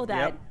two people dead.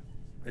 Yep.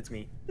 It's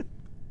me.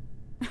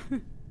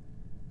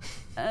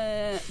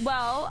 Where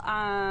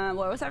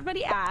was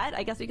everybody at?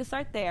 I guess we could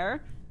start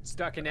there.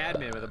 Stuck in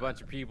admin with a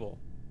bunch of people.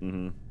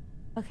 Mm-hmm.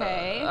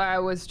 Okay. I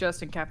was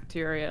just in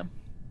cafeteria,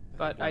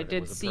 but I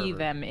did see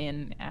them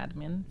in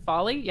admin.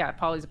 Folly? Yeah,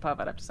 Polly's a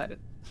pervert, I've decided.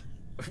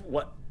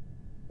 What?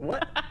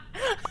 What?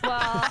 Well,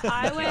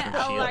 I went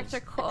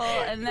electrical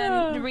and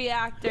then the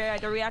reactor.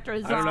 The reactor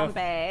is zombie.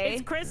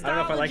 It's Christology. I don't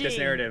know if I like this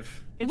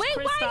narrative. Wait,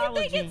 why do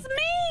you think it's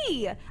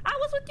me? I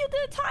was with you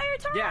the entire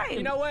time. Yeah,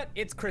 you know what?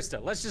 It's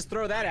Krista. Let's just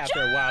throw that out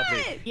there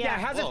wildly. Yeah,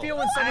 how's it feel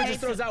when someone just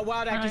throws out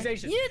wild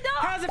accusations? You know,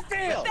 how's it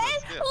feel? Look,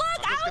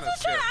 I was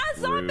just trying to ask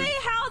Zombie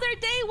how their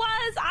day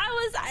was.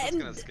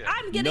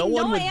 I'm getting no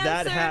one with answer.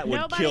 that hat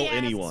would kill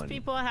anyone. Asks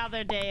people how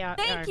their day are.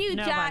 Thank you,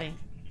 Nobody. Jack.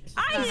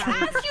 I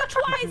asked you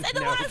twice, and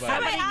the last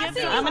time I asked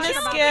you, I'm gonna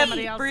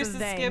skip. Bruce is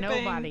skipping.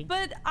 Nobody.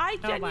 But I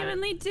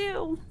genuinely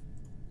do.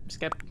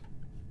 Skip.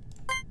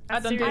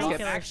 I don't do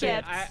skip.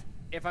 Actually,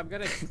 if I'm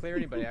gonna clear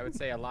anybody, I would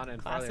say Alana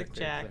and Farley.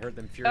 I heard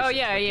them furious. Oh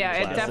yeah, yeah.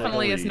 It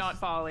definitely is Please. not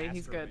Folly.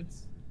 He's good.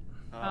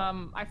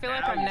 I feel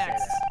like I'm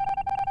next.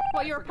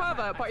 Well, you're a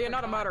pervert, but you're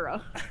not a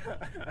murderer.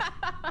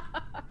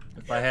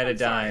 If I had a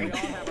dime.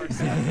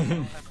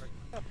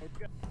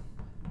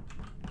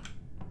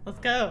 Let's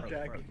go.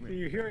 Jackie, do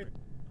you hear it?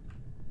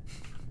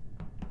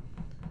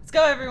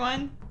 Let's go,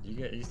 everyone.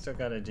 You still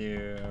gotta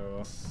do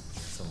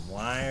some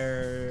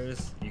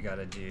wires. You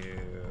gotta do.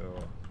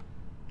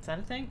 Is that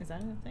a thing? Is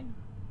that a thing?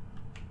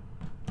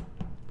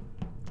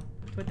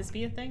 Would this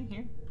be a thing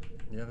here?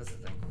 Yeah, that's the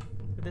thing.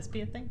 Would this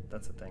be a thing?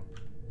 That's the thing.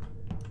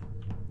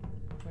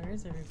 Where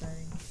is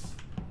everybody?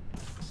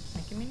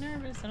 Making me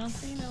nervous. I don't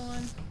see no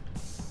one.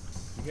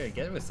 You gotta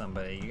get with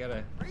somebody. You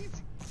gotta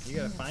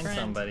find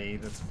somebody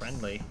that's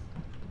friendly.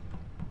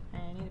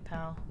 I need a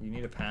pal. You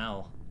need a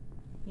pal.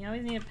 You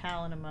always need a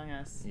pal in Among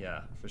Us.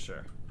 Yeah, for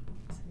sure.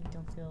 So you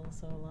don't feel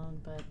so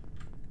alone, but...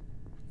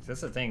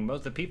 That's the thing. Most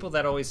of the people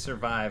that always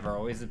survive are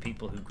always the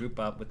people who group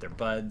up with their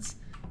buds,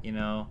 you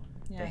know?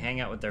 Yeah. They hang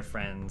out with their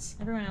friends.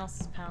 Everyone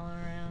else is palling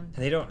around.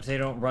 And they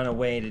don't run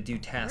away to do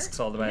tasks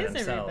all by is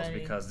themselves everybody?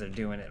 because they're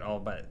doing it all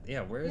by...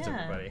 Yeah, where is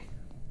everybody?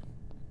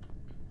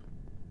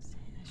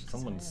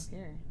 Someone's... Up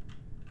here.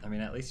 I mean,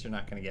 at least you're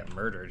not going to get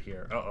murdered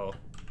here. Uh-oh.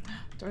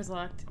 Door's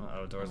locked.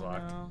 Uh-oh, door's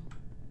locked. No.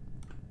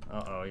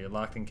 Uh-oh, you're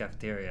locked in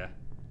cafeteria.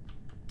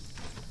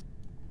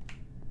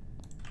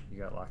 You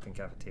got locked in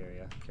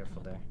cafeteria.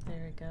 Careful there.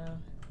 There we go.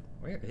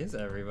 Where is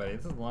everybody?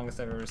 This is the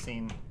longest I've ever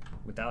seen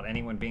without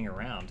anyone being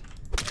around.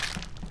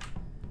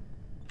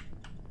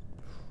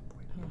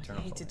 I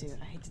hate to do it.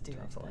 I hate to do it.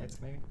 Turn off the lights,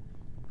 maybe?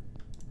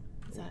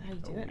 Is that how you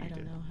do it? I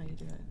don't know how you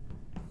do it.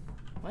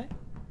 What? Yep,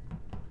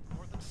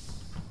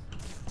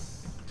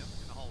 in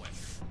the hallway.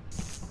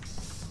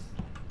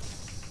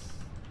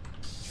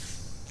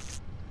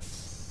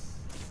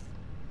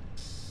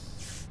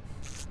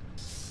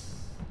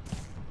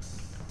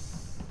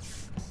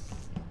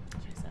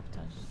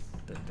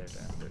 It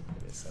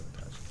is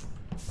sabotage.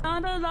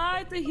 Not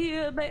alive to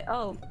hear, but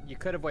You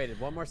could have waited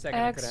one more second.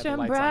 I could have had Extra the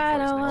lights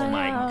bright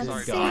on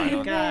first. Oh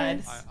my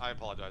God. I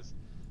apologize.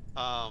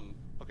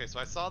 Okay, so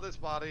I saw this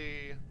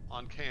body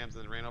on cams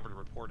and then ran over to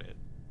report it.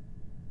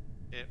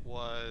 It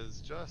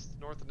was just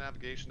north of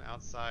navigation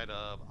outside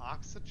of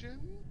Oxygen?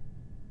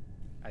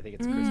 I think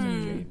it's Krista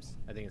and James.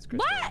 I think it's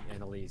Krista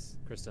and Elise.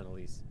 Krista and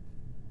Elise.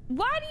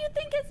 why do you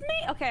think it's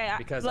me? Okay,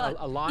 because look,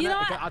 Alana, you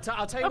know I'll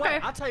tell you why.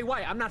 I'll tell you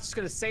why. I'm not just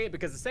gonna say it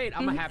because to say it.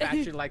 I'm gonna have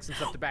actually like some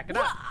stuff to back it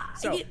up.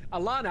 So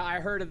Alana, I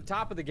heard at the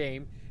top of the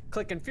game,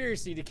 clicking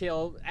furiously to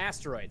kill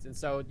asteroids, and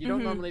so you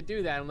don't normally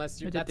do that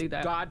unless you're that's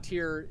god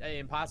tier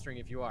impostering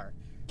if you are.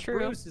 True.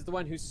 Bruce is the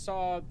one who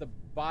saw the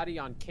body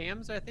on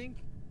cams, I think.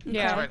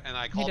 Yeah, that's right, and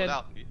I called it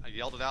out. I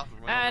yelled it out.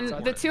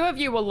 And the two of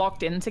you were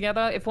locked in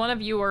together. If one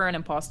of you were an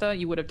imposter,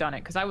 you would have done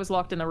it because I was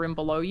locked in the room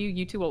below you.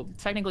 You two were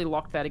technically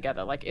locked there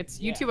together. Like it's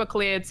you two are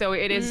cleared, so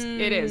it is.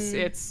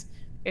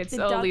 It's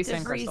Elise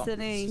and Crystal.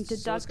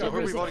 Deductive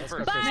reasoning.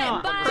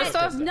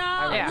 Crystal?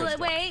 No,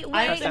 wait.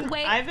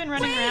 I've been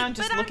running around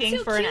just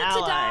looking for an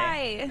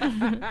ally.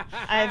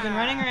 I've been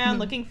running around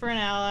looking for an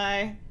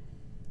ally.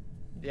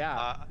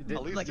 Yeah.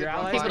 Elise Like did your run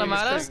allies by being me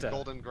Krista. saying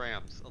Golden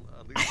Grams.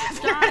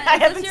 I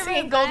haven't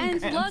seen Golden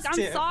Look, Grams, I'm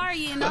too. sorry,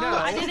 you know, No.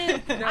 I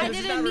didn't this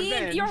is not mean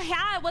revenge. your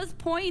hat was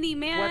pointy,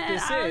 man. What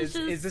this I was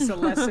is just... this a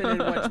lesson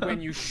in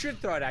when you should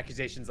throw out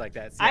accusations like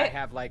that? See, I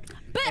have like.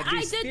 But at I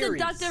least did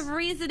theories. deductive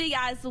reasoning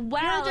as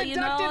well. Your You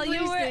deductive know,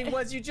 you reasoning were.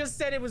 was you just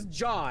said it was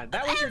John.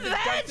 That was your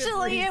deductive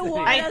Eventually, it reasoning.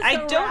 was.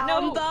 I don't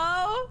know.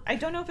 Though. I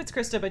don't know if it's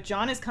Krista, but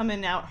John is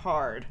coming out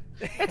hard.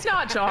 It's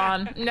not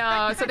John.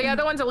 No. So the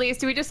other one's Elise.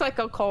 Do we just like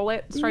go call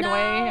it straight No,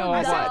 away, or no.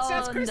 what?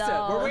 That's Krista.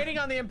 No. We're waiting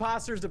on the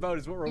imposters to vote.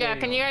 Is what we're Yeah.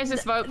 waiting Can you on. guys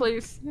just vote,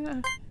 please? Yeah.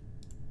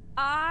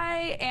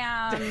 I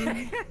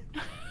am.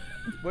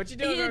 What you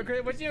doing,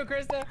 What you doing,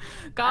 Krista?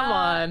 Come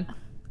on,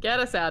 get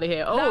us out of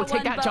here. Oh,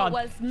 take that, John.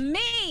 Was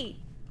me.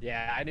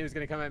 Yeah, I knew it was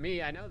gonna come at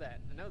me. I know that.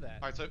 All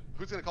right, so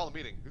who's gonna call the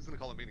meeting? Who's gonna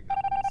call the meeting?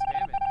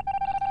 Spam it.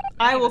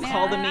 I will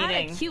call the Man, I had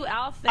a meeting. cute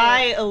outfit.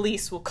 I,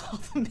 Elise, will call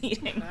the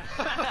meeting.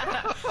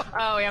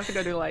 Oh, we have to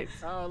go do lights.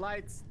 Oh,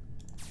 lights.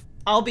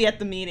 I'll be at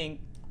the meeting.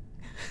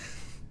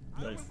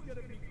 Nice.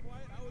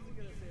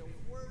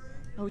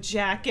 Oh,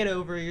 Jack, get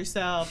over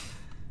yourself.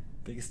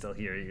 They can still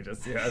hear you,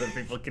 just other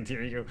people can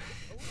hear you.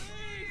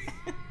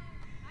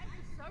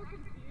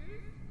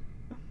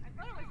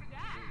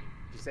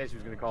 She said she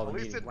was gonna call the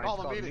Elise meeting. didn't Why didn't call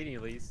you the call the meeting. meeting,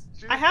 Elise?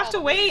 I have to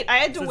wait. I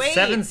had to It's wait.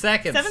 7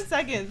 seconds. 7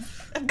 seconds.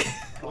 I'm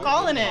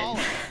calling it.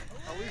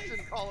 Elise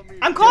didn't call a meeting.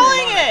 I'm calling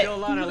it. Kill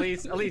Lana,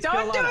 Elise. Elise, kill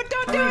Don't do Lana. it!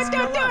 Don't do it!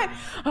 Don't do it!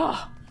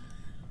 Oh,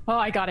 oh,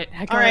 I got it.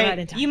 I got All it right in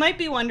right, time. you might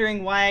be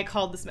wondering why I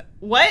called this.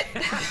 What?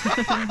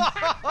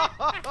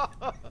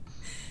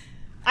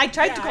 I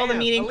tried to call the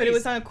meeting, but it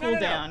was on a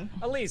cooldown.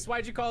 No. Elise,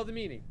 why'd you call the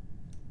meeting?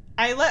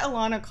 I let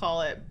Alana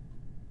call it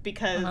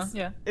because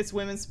yeah. it's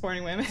women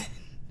supporting women.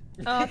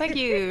 Oh, thank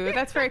you.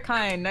 That's very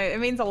kind. It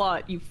means a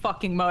lot, you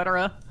fucking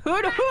murderer. Who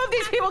of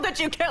these people did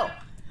you kill?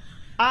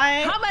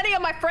 How many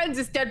of my friends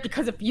is dead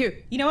because of you?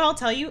 You know what I'll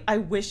tell you? I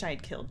wish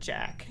I'd killed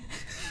Jack.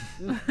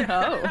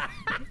 Oh.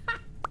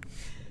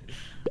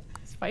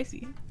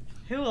 Spicy.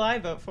 Who will I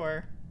vote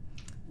for?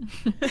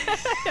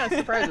 Yeah,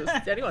 surprises.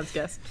 It's anyone's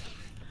guess.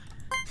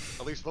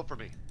 Elise, vote for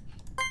me.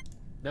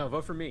 No,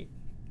 vote for me.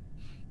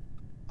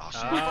 Oh,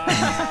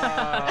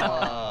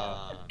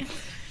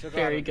 shit.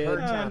 Very good.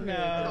 Oh,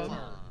 no.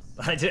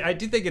 I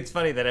do think it's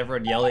funny that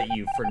everyone yelled at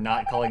you for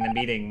not calling the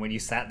meeting when you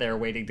sat there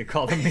waiting to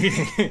call the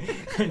meeting.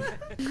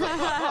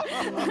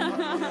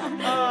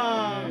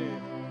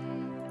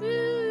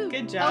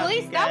 Good job. At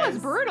least you that guys.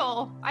 was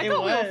brutal. I It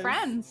thought we were was.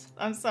 friends.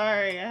 I'm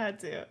sorry, I had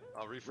to.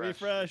 I'll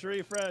refresh. Refresh.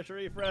 You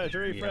have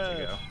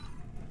to go.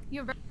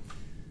 You're very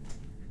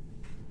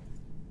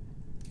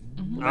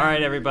All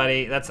right,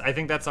 everybody. I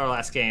think that's our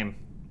last game.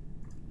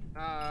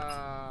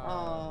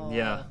 Oh.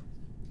 Yeah.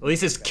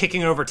 Elisa's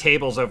kicking over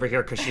tables over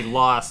here because she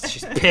lost.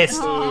 She's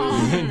pissed.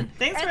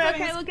 Thanks for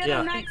having okay. us. We'll get Yeah.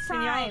 them next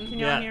time. Can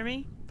y'all hear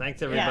me?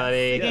 Thanks, everybody.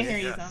 Yes, we can hear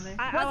you, Zombie.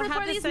 I What's will it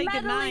have for to these say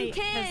meddling goodnight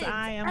kids? because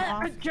I am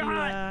off to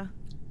go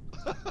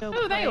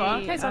Oh, there you are.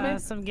 play, Okay, Zombie.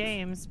 some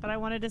games. But I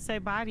wanted to say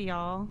bye to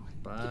y'all.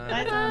 Bye.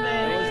 Bye, Zombie.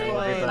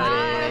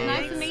 Everybody.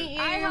 nice to meet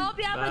you. I hope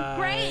you have a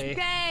great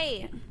Bye.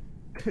 day.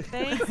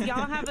 Thanks.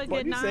 Y'all have a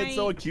Why good do you say night. it's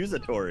so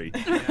accusatory?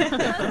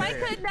 I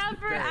could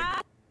never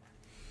ask.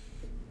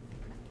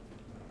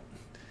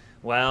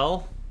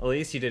 Well,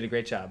 Elise, you did a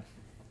great job.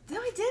 No,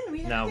 I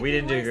didn't. No, we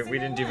didn't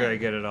do very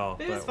good at all.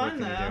 It was but fun,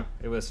 what can we though.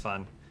 do? It was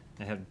fun.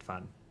 I had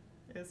fun.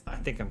 It was I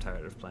fun. think I'm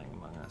tired of playing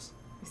Among Us.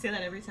 You say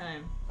that every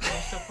time. I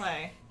still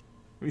play.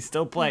 We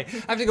still play.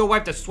 I have to go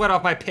wipe the sweat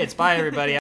off my pits. Bye, everybody.